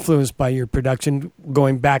been influenced by your production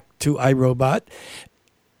going back to iRobot.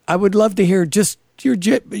 I would love to hear just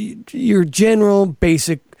your general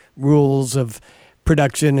basic rules of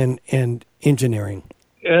production and engineering.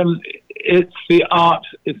 It's the art.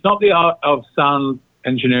 It's not the art of sound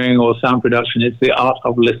engineering or sound production. It's the art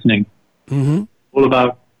of listening. Mm-hmm. All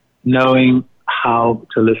about knowing how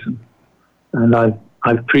to listen. And I've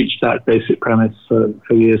preached that basic premise for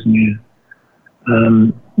years and years.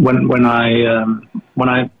 When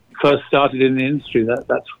I first started in the industry,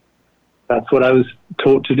 that's what I was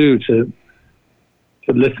taught to do, to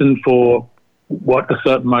listen for what a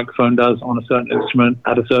certain microphone does on a certain instrument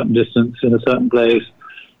at a certain distance in a certain place,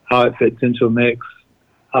 how it fits into a mix,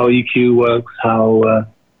 how EQ works, how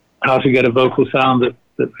to get a vocal sound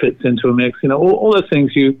that fits into a mix. All those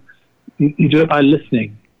things you do it by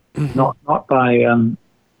listening, mm-hmm. not by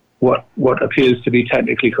what appears to be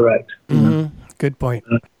technically correct. Mm-hmm. Good point.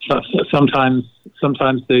 Sometimes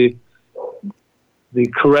the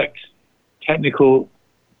correct technical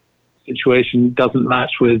situation doesn't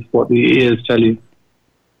match with what the ears tell you.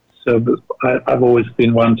 So I've always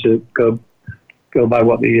been one to go by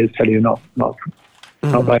what the ears tell you, not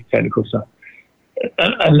by technical stuff.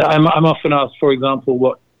 And I'm often asked, for example,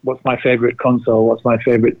 what's my favorite console? What's my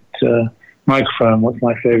favorite microphone? What's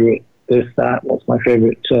my favorite this, that? What's my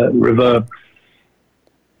favorite reverb?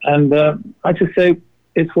 And I just say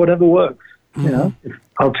it's whatever works. Mm-hmm.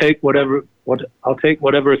 I'll take whatever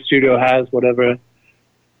a studio has, whatever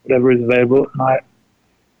is available,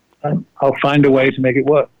 and I'll find a way to make it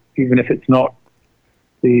work, even if it's not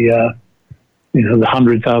the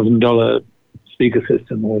 $100,000 speaker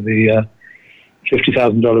system or the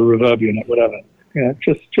 $50,000 reverb unit, whatever.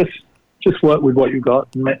 Just work with what you got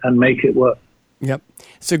and make it work. Yep,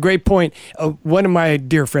 it's a great point. One of my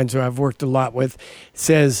dear friends who I've worked a lot with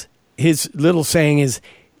says his little saying is,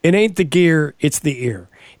 "It ain't the gear, it's the ear."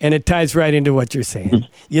 And it ties right into what you're saying.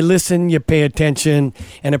 You listen, you pay attention,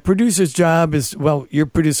 and a producer's job is, well, you're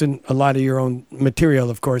producing a lot of your own material,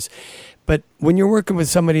 of course, but when you're working with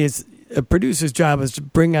somebody, a producer's job is to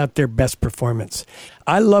bring out their best performance.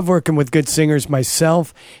 I love working with good singers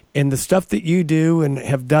myself, and the stuff that you do and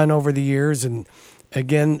have done over the years, and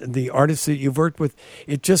again, the artists that you've worked with,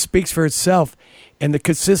 it just speaks for itself, and the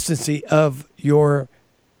consistency of your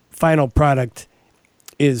final product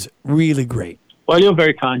is really great. Well, you're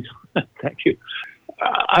very kind. Thank you.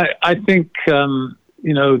 I think the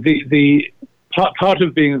part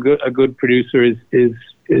of being a good producer is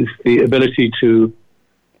the ability to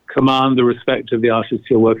command the respect of the artists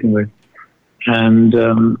you're working with, and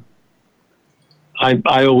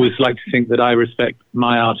I always like to think that I respect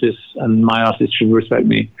my artists, and my artists should respect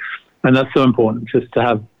me, and that's so important. Just to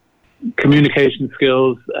have communication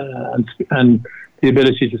skills and the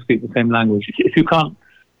ability to speak the same language. If you can't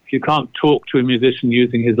talk to a musician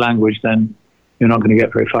using his language, then you're not going to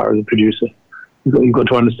get very far as a producer. You've got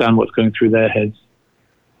to understand what's going through their heads.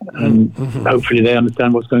 And hopefully they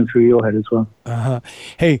understand what's going through your head as well. Uh-huh.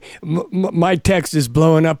 Hey, my text is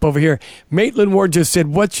blowing up over here. Maitland Ward just said,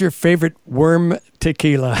 "What's your favorite worm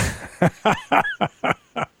tequila?"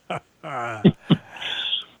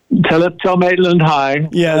 Tell Maitland hi.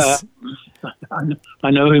 Yes. I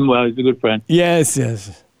know him well. He's a good friend. Yes.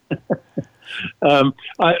 I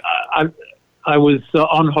was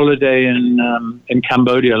on holiday in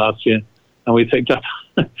Cambodia last year, and we picked up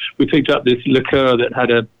this liqueur that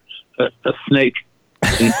had a snake.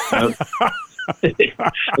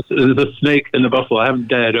 There's a snake in the bottle. I haven't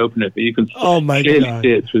dared open it, but you can clearly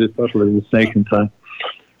see it through this bottle. There's a snake inside.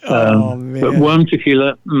 Man. But worm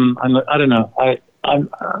tequila, I don't know.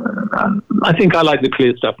 I think I like the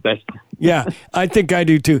clear stuff best. Yeah, I think I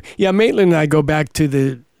do too. Yeah, Maitland and I go back to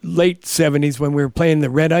the late 70s when we were playing the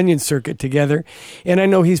Red Onion circuit together. And I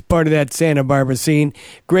know he's part of that Santa Barbara scene.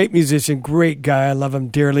 Great musician, great guy. I love him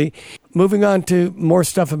dearly. Moving on to more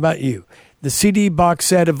stuff about you. The CD box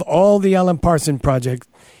set of all the Alan Parsons projects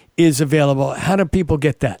is available. How do people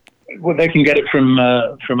get that? Well, they can get it from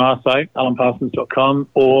our site, alanparsons.com,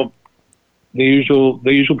 or the usual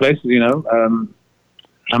places,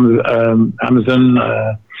 Amazon,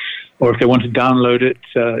 or if they want to download it,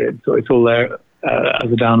 it's all there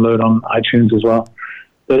as a download on iTunes as well.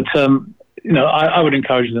 But I would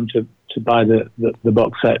encourage them to buy the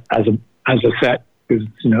box set as a set, because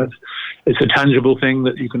it's a tangible thing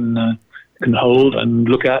that you can hold and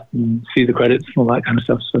look at and see the credits and all that kind of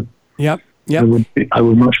stuff. So yep. I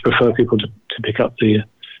would much prefer people to pick up the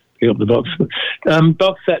box.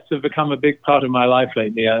 Box sets have become a big part of my life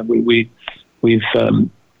lately. We've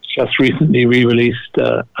just recently re-released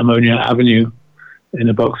Ammonia Avenue in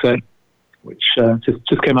a box set, which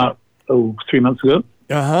just came out 3 months ago.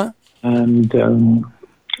 Uh-huh. And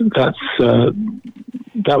that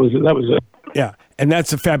was yeah, and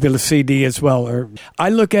that's a fabulous CD as well. I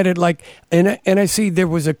look at it like, and I see there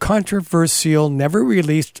was a controversial, never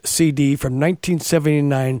released CD from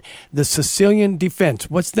 1979, The Sicilian Defense.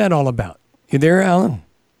 What's that all about? You there, Alan?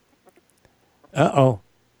 Uh-oh.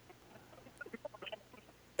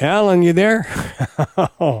 Alan, you there?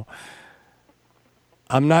 Oh,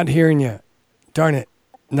 I'm not hearing you. Darn it.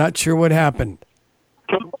 Not sure what happened.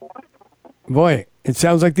 Boy, it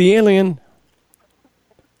sounds like the alien.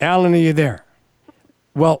 Alan, are you there?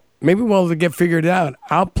 Well, maybe we'll get figured out.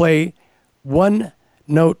 I'll play One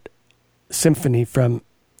Note Symphony from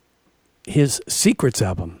his Secrets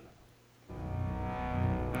album.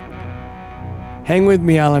 Hang with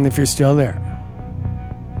me, Alan, if you're still there.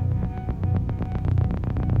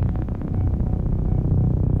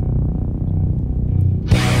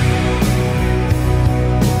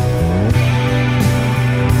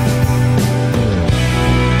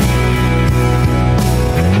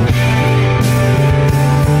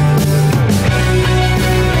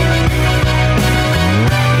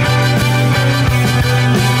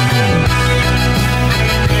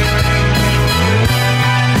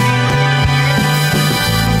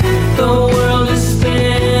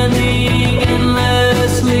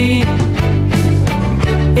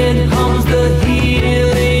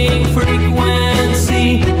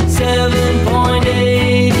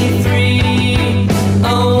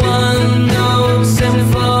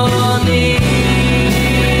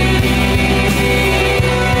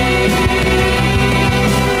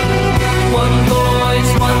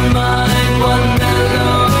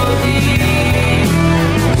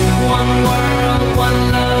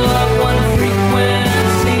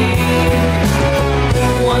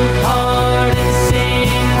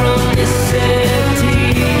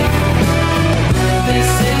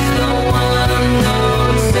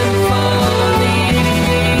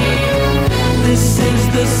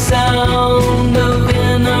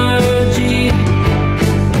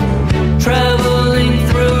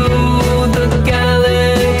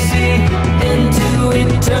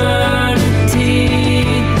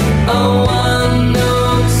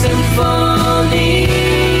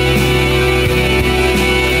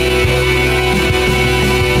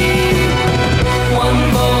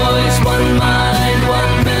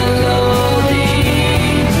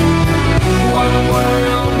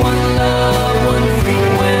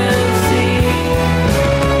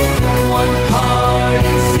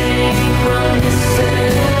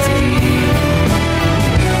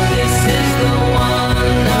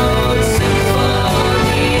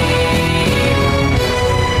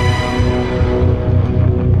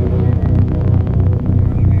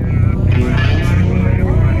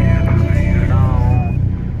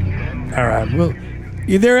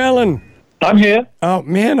 You there, Alan? I'm here. Oh,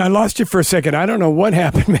 man, I lost you for a second. I don't know what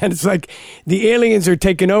happened, man. It's like the aliens are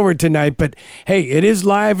taking over tonight. But, hey, it is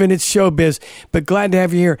live and it's showbiz. But glad to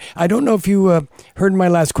have you here. I don't know if you heard my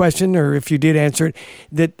last question or if you did answer it.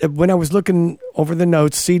 That when I was looking over the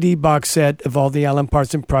notes, CD box set of all the Alan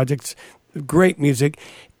Parsons projects, great music,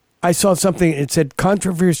 I saw something. It said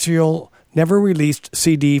controversial, never released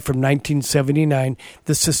CD from 1979,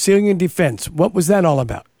 The Sicilian Defense. What was that all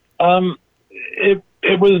about?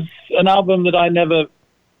 It was an album that I never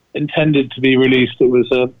intended to be released. It was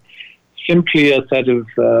simply a set of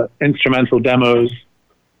instrumental demos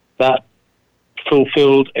that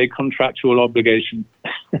fulfilled a contractual obligation.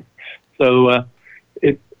 So I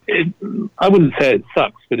wouldn't say it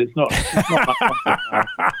sucks, but it's not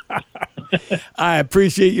I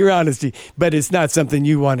appreciate your honesty, but it's not something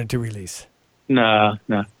you wanted to release. No.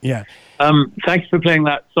 Yeah. Thanks for playing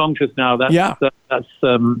that song just now. That's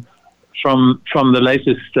from the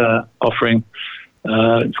latest offering.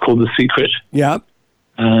 It's called The Secret. Yeah.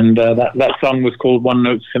 And that song was called One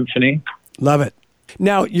Note Symphony. Love it.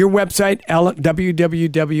 Now, your website,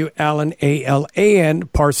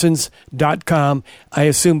 www.alanparsons.com. I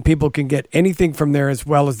assume people can get anything from there as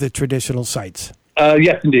well as the traditional sites.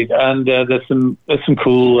 Yes, indeed. And there's some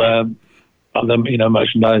cool other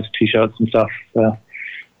merchandise, T-shirts and stuff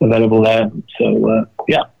available there. So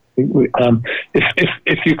yeah,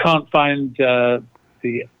 if you can't find the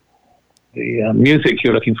music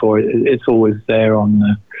you're looking for, it's always there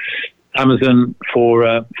on Amazon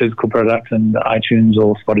for physical products and iTunes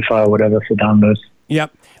or Spotify or whatever for downloads.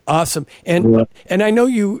 Yep. Awesome. And I know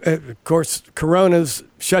you, of course, Corona's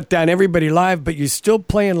shut down everybody live, but you're still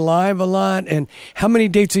playing live a lot. And how many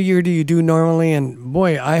dates a year do you do normally? And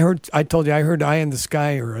boy, I told you I heard Eye in the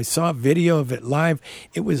Sky, or I saw a video of it live.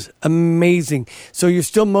 It was amazing. So you're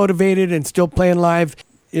still motivated and still playing live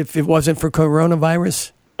if it wasn't for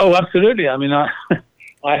coronavirus? Oh, absolutely. I mean, I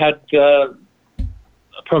had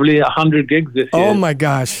probably 100 gigs this year. Oh my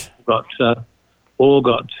gosh! All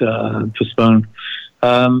got postponed.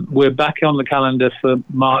 We're back on the calendar for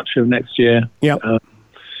March of next year. Yep.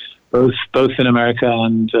 Both in America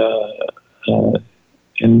and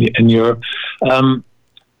in Europe.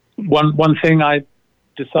 One thing I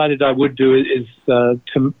decided I would do is to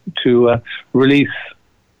release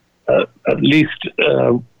at least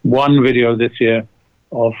one video this year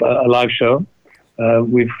of a live show.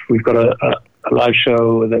 We've got a live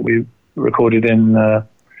show that we recorded in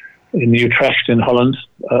Utrecht in Holland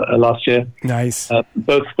last year. Nice.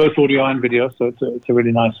 Both audio and video, so it's a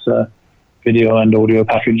really nice video and audio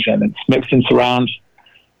package, and it's mixed in surround.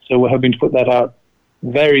 So we're hoping to put that out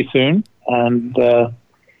very soon, and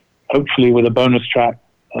hopefully with a bonus track,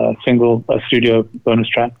 a studio bonus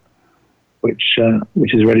track, which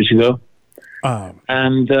is ready to go.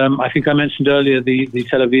 And I think I mentioned earlier the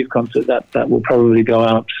Tel Aviv concert that will probably go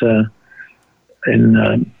out in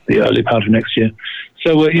the early part of next year.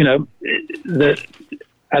 So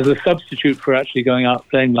as a substitute for actually going out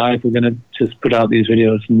playing live, we're going to just put out these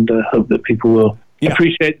videos and hope that people will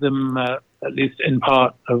appreciate them at least in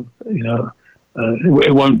part. Of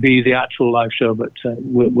it won't be the actual live show, but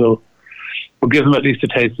we'll give them at least a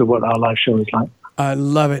taste of what our live show is like. I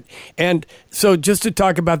love it. And so just to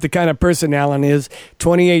talk about the kind of person Alan is,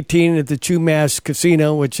 2018 at the Chumash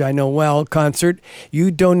Casino, which I know well, concert,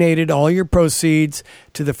 you donated all your proceeds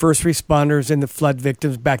to the first responders and the flood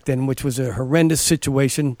victims back then, which was a horrendous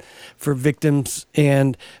situation for victims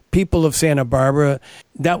and people of Santa Barbara.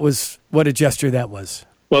 That was, what a gesture that was.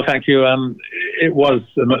 Well, thank you. It was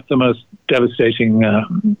the most devastating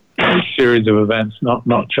series of events, not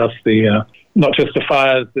just the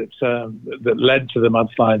fires that led to the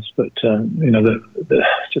mudslides, but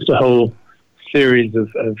just a whole series of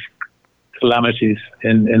calamities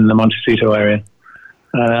in the Montecito area.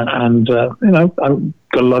 I've got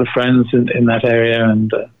a lot of friends in that area,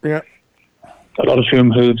 and a lot of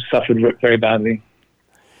whom who've suffered very badly.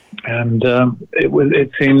 And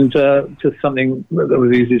it seemed just something that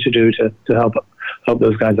was easy to do to help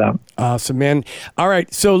those guys out. Awesome, man. All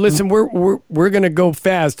right, so listen, we're going to go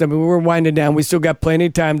fast. I mean, we're winding down. We still got plenty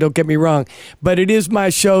of time, don't get me wrong. But it is my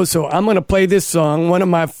show, so I'm going to play this song, one of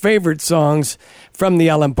my favorite songs from the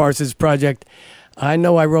Alan Parsons Project. I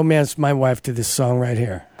know I romanced my wife to this song right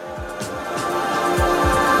here.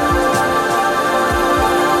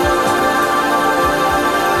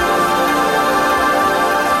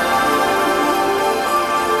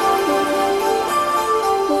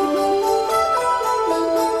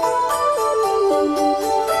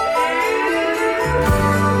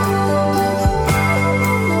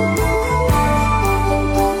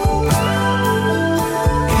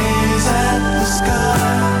 Sky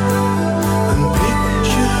and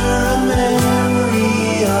picture a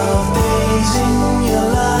memory of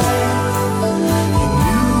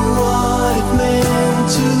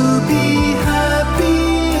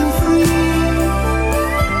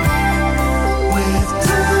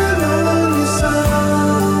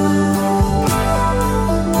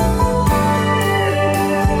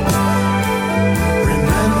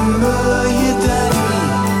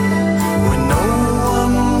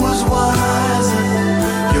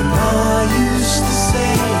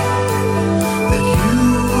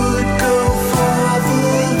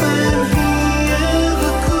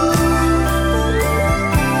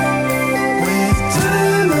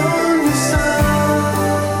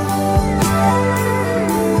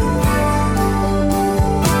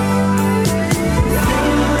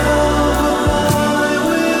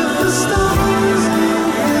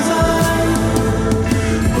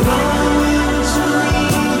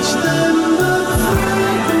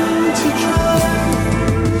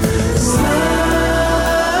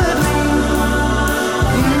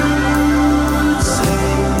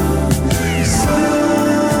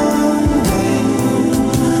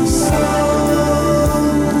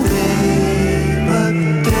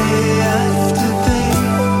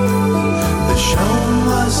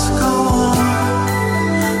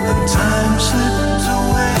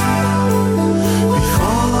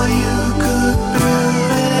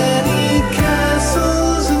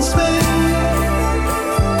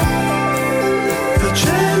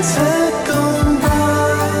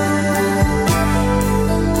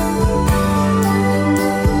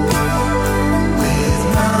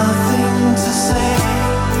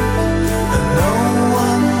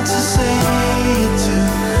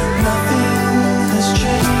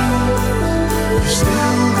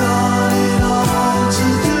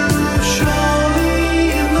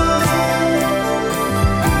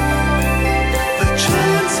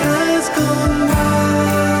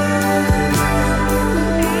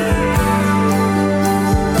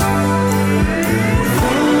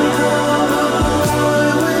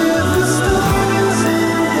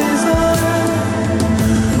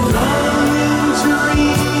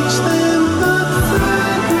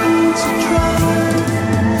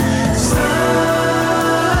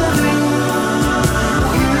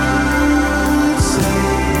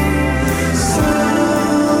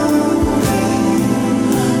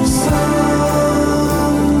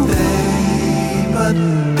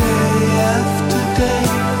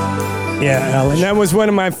Yeah, Alan, that was one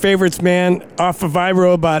of my favorites, man, off of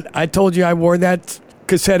iRobot. I told you I wore that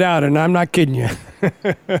cassette out, and I'm not kidding you.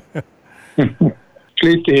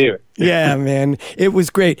 Pleased to hear it. Yeah, man, it was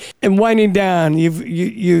great. And winding down,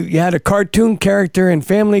 you had a cartoon character in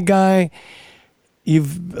Family Guy.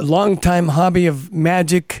 You've a long time hobby of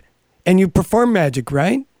magic, and you perform magic,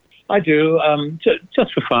 right? I do,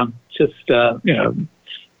 just for fun. Just,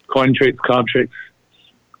 coin tricks, card tricks.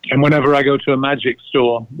 And whenever I go to a magic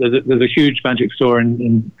store, there's a huge magic store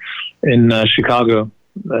in Chicago,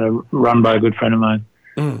 run by a good friend of mine,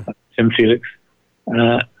 Tim Felix.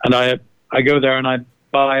 And I go there and I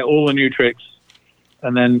buy all the new tricks,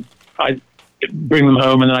 and then I bring them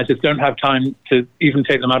home, and then I just don't have time to even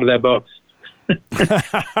take them out of their box.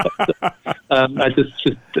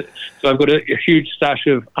 So I've got a huge stash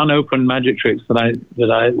of unopened magic tricks that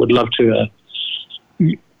I would love to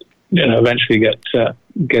eventually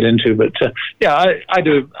get into. But I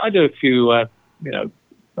do a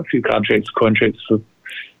few card tricks, coin tricks for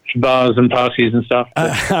bars and parties and stuff.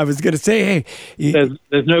 I was going to say, hey,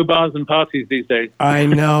 there's no bars and parties these days. I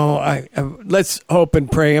know. Let's hope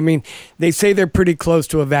and pray. I mean, they say they're pretty close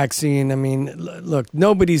to a vaccine. I mean, look,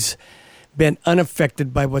 nobody's been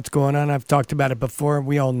unaffected by what's going on. I've talked about it before.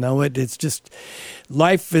 We all know it. It's just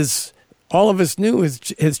life is, all of us knew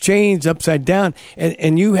has changed upside down.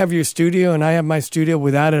 And you have your studio and I have my studio.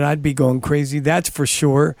 Without it, I'd be going crazy. That's for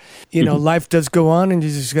sure. You know, life does go on, and you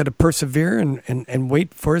just got to persevere and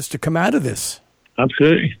wait for us to come out of this.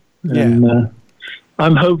 Absolutely. Yeah. And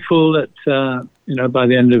I'm hopeful that, by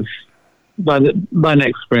the end of, by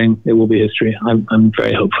next spring, it will be history. I'm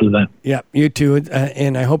very hopeful of that. Yeah, you too.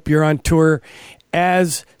 And I hope you're on tour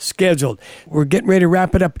as scheduled. We're getting ready to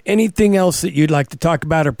wrap it up. Anything else that you'd like to talk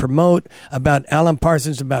about or promote about Alan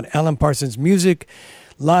Parsons music,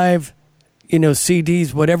 live,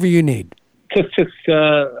 CDs, whatever you need? Just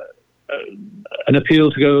an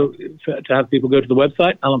appeal to have people go to the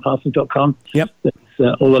website, alanparsons.com. Yep. That's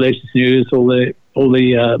all the latest news, all the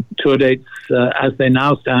tour dates as they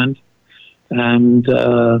now stand, and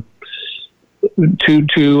two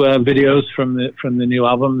videos from the new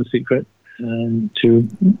album, The Secret, to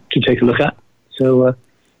take a look at. So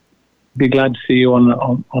be glad to see you on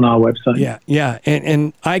our website. Yeah,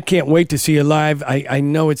 and I can't wait to see you live. I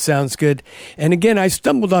know it sounds good. And again, I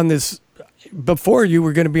stumbled on this before you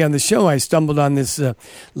were going to be on the show. I stumbled on this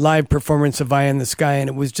live performance of Eye in the Sky, and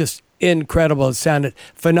it was just incredible. It sounded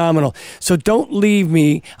phenomenal. So don't leave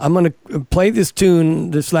me. I'm going to play this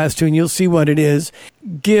last tune. You'll see what it is.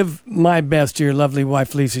 Give my best to your lovely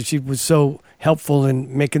wife, Lisa. She was so helpful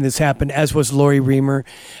in making this happen, as was Lori Reamer,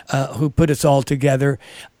 who put us all together.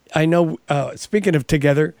 I know, speaking of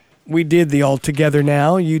together, we did the All Together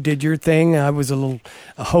Now. You did your thing. I was a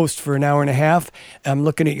host for an hour and a half. I'm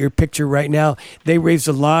looking at your picture right now. They raised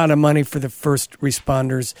a lot of money for the first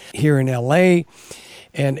responders here in L.A.,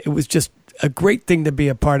 and it was just a great thing to be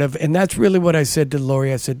a part of. And that's really what I said to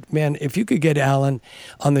Lori. I said, man, if you could get Alan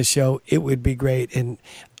on the show, it would be great. And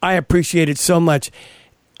I appreciate it so much.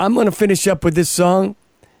 I'm going to finish up with this song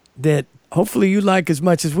that hopefully you like as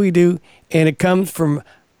much as we do. And it comes from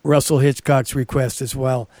Russell Hitchcock's request as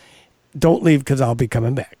well. Don't leave, because I'll be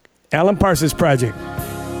coming back. Alan Parsons Project.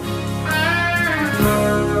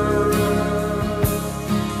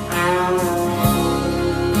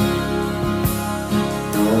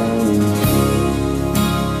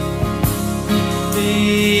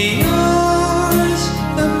 The hours,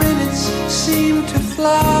 the minutes seem to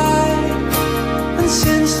fly, and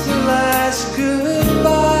since the last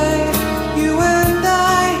goodbye, you and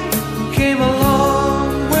I came a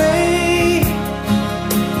long way.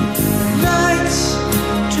 Nights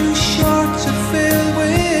too short to fill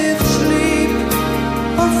with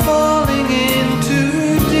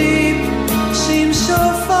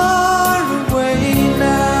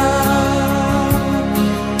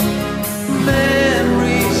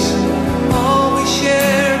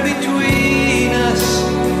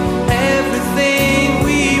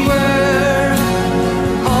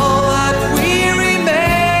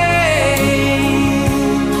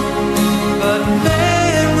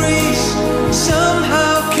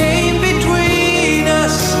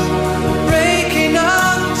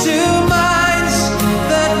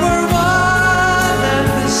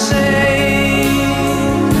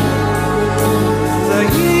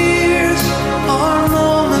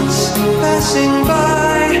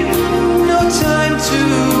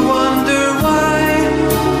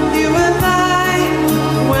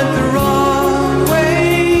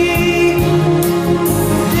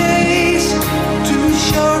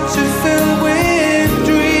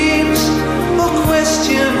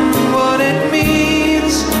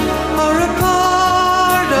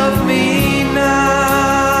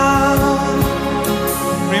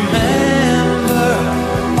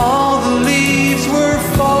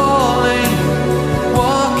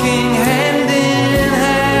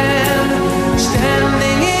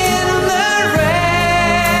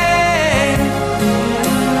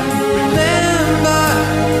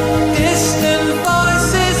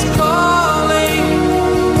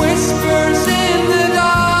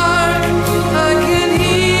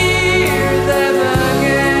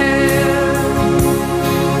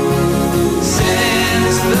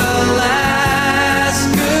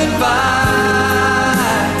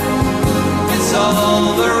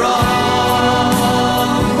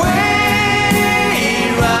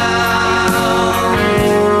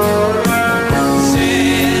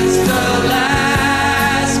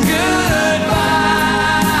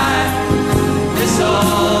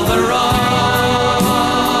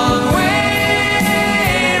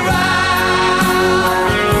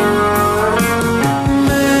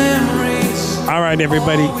right,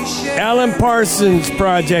 everybody. Alan Parsons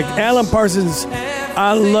Project. Alan Parsons,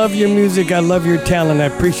 I love your music. I love your talent. I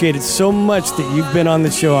appreciate it so much that you've been on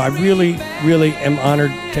the show. I really, really am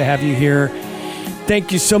honored to have you here.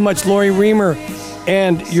 Thank you so much, Lori Reamer,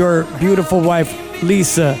 and your beautiful wife,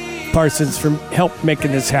 Lisa Parsons, for help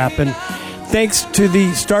making this happen. Thanks to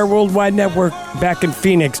the Star Worldwide Network back in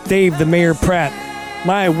Phoenix, Dave the Mayor Pratt,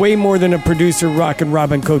 my way more than a producer, Rockin'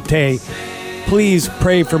 Robin Cote. Please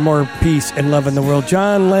pray for more peace and love in the world.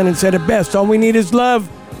 John Lennon said it best, all we need is love.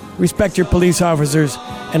 Respect your police officers,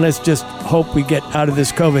 and let's just hope we get out of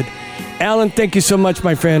this COVID. Alan, thank you so much,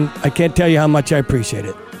 my friend. I can't tell you how much I appreciate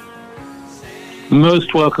it.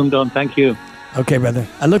 Most welcome, Don. Thank you. Okay, brother.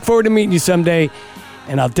 I look forward to meeting you someday,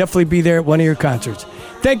 and I'll definitely be there at one of your concerts.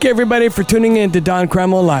 Thank you, everybody, for tuning in to Don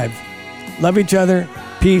Cromwell Live. Love each other.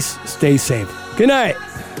 Peace. Stay safe. Good night.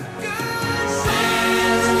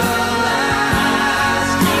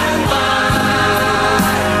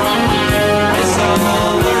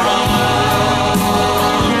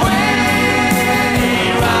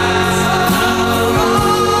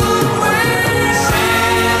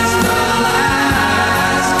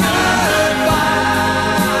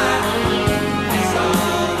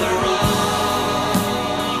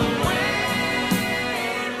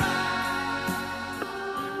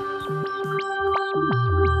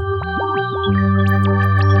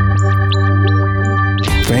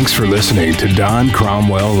 Thanks for listening to Don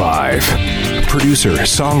Cromwell Live. Producer,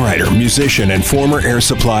 songwriter, musician, and former Air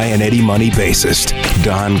Supply and Eddie Money bassist,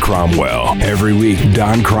 Don Cromwell. Every week,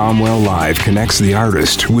 Don Cromwell Live connects the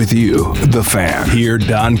artist with you, the fan. Hear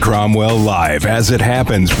Don Cromwell Live as it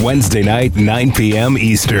happens Wednesday night, 9 p.m.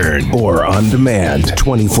 Eastern. Or on demand,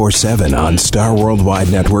 24/7 on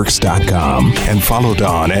StarWorldWideNetworks.com. And follow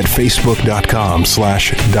Don at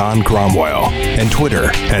Facebook.com/Don Cromwell. And Twitter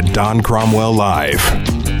at Don Cromwell Live.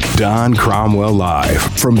 Don Cromwell Live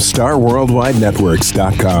from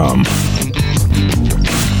StarWorldWideNetworks.com.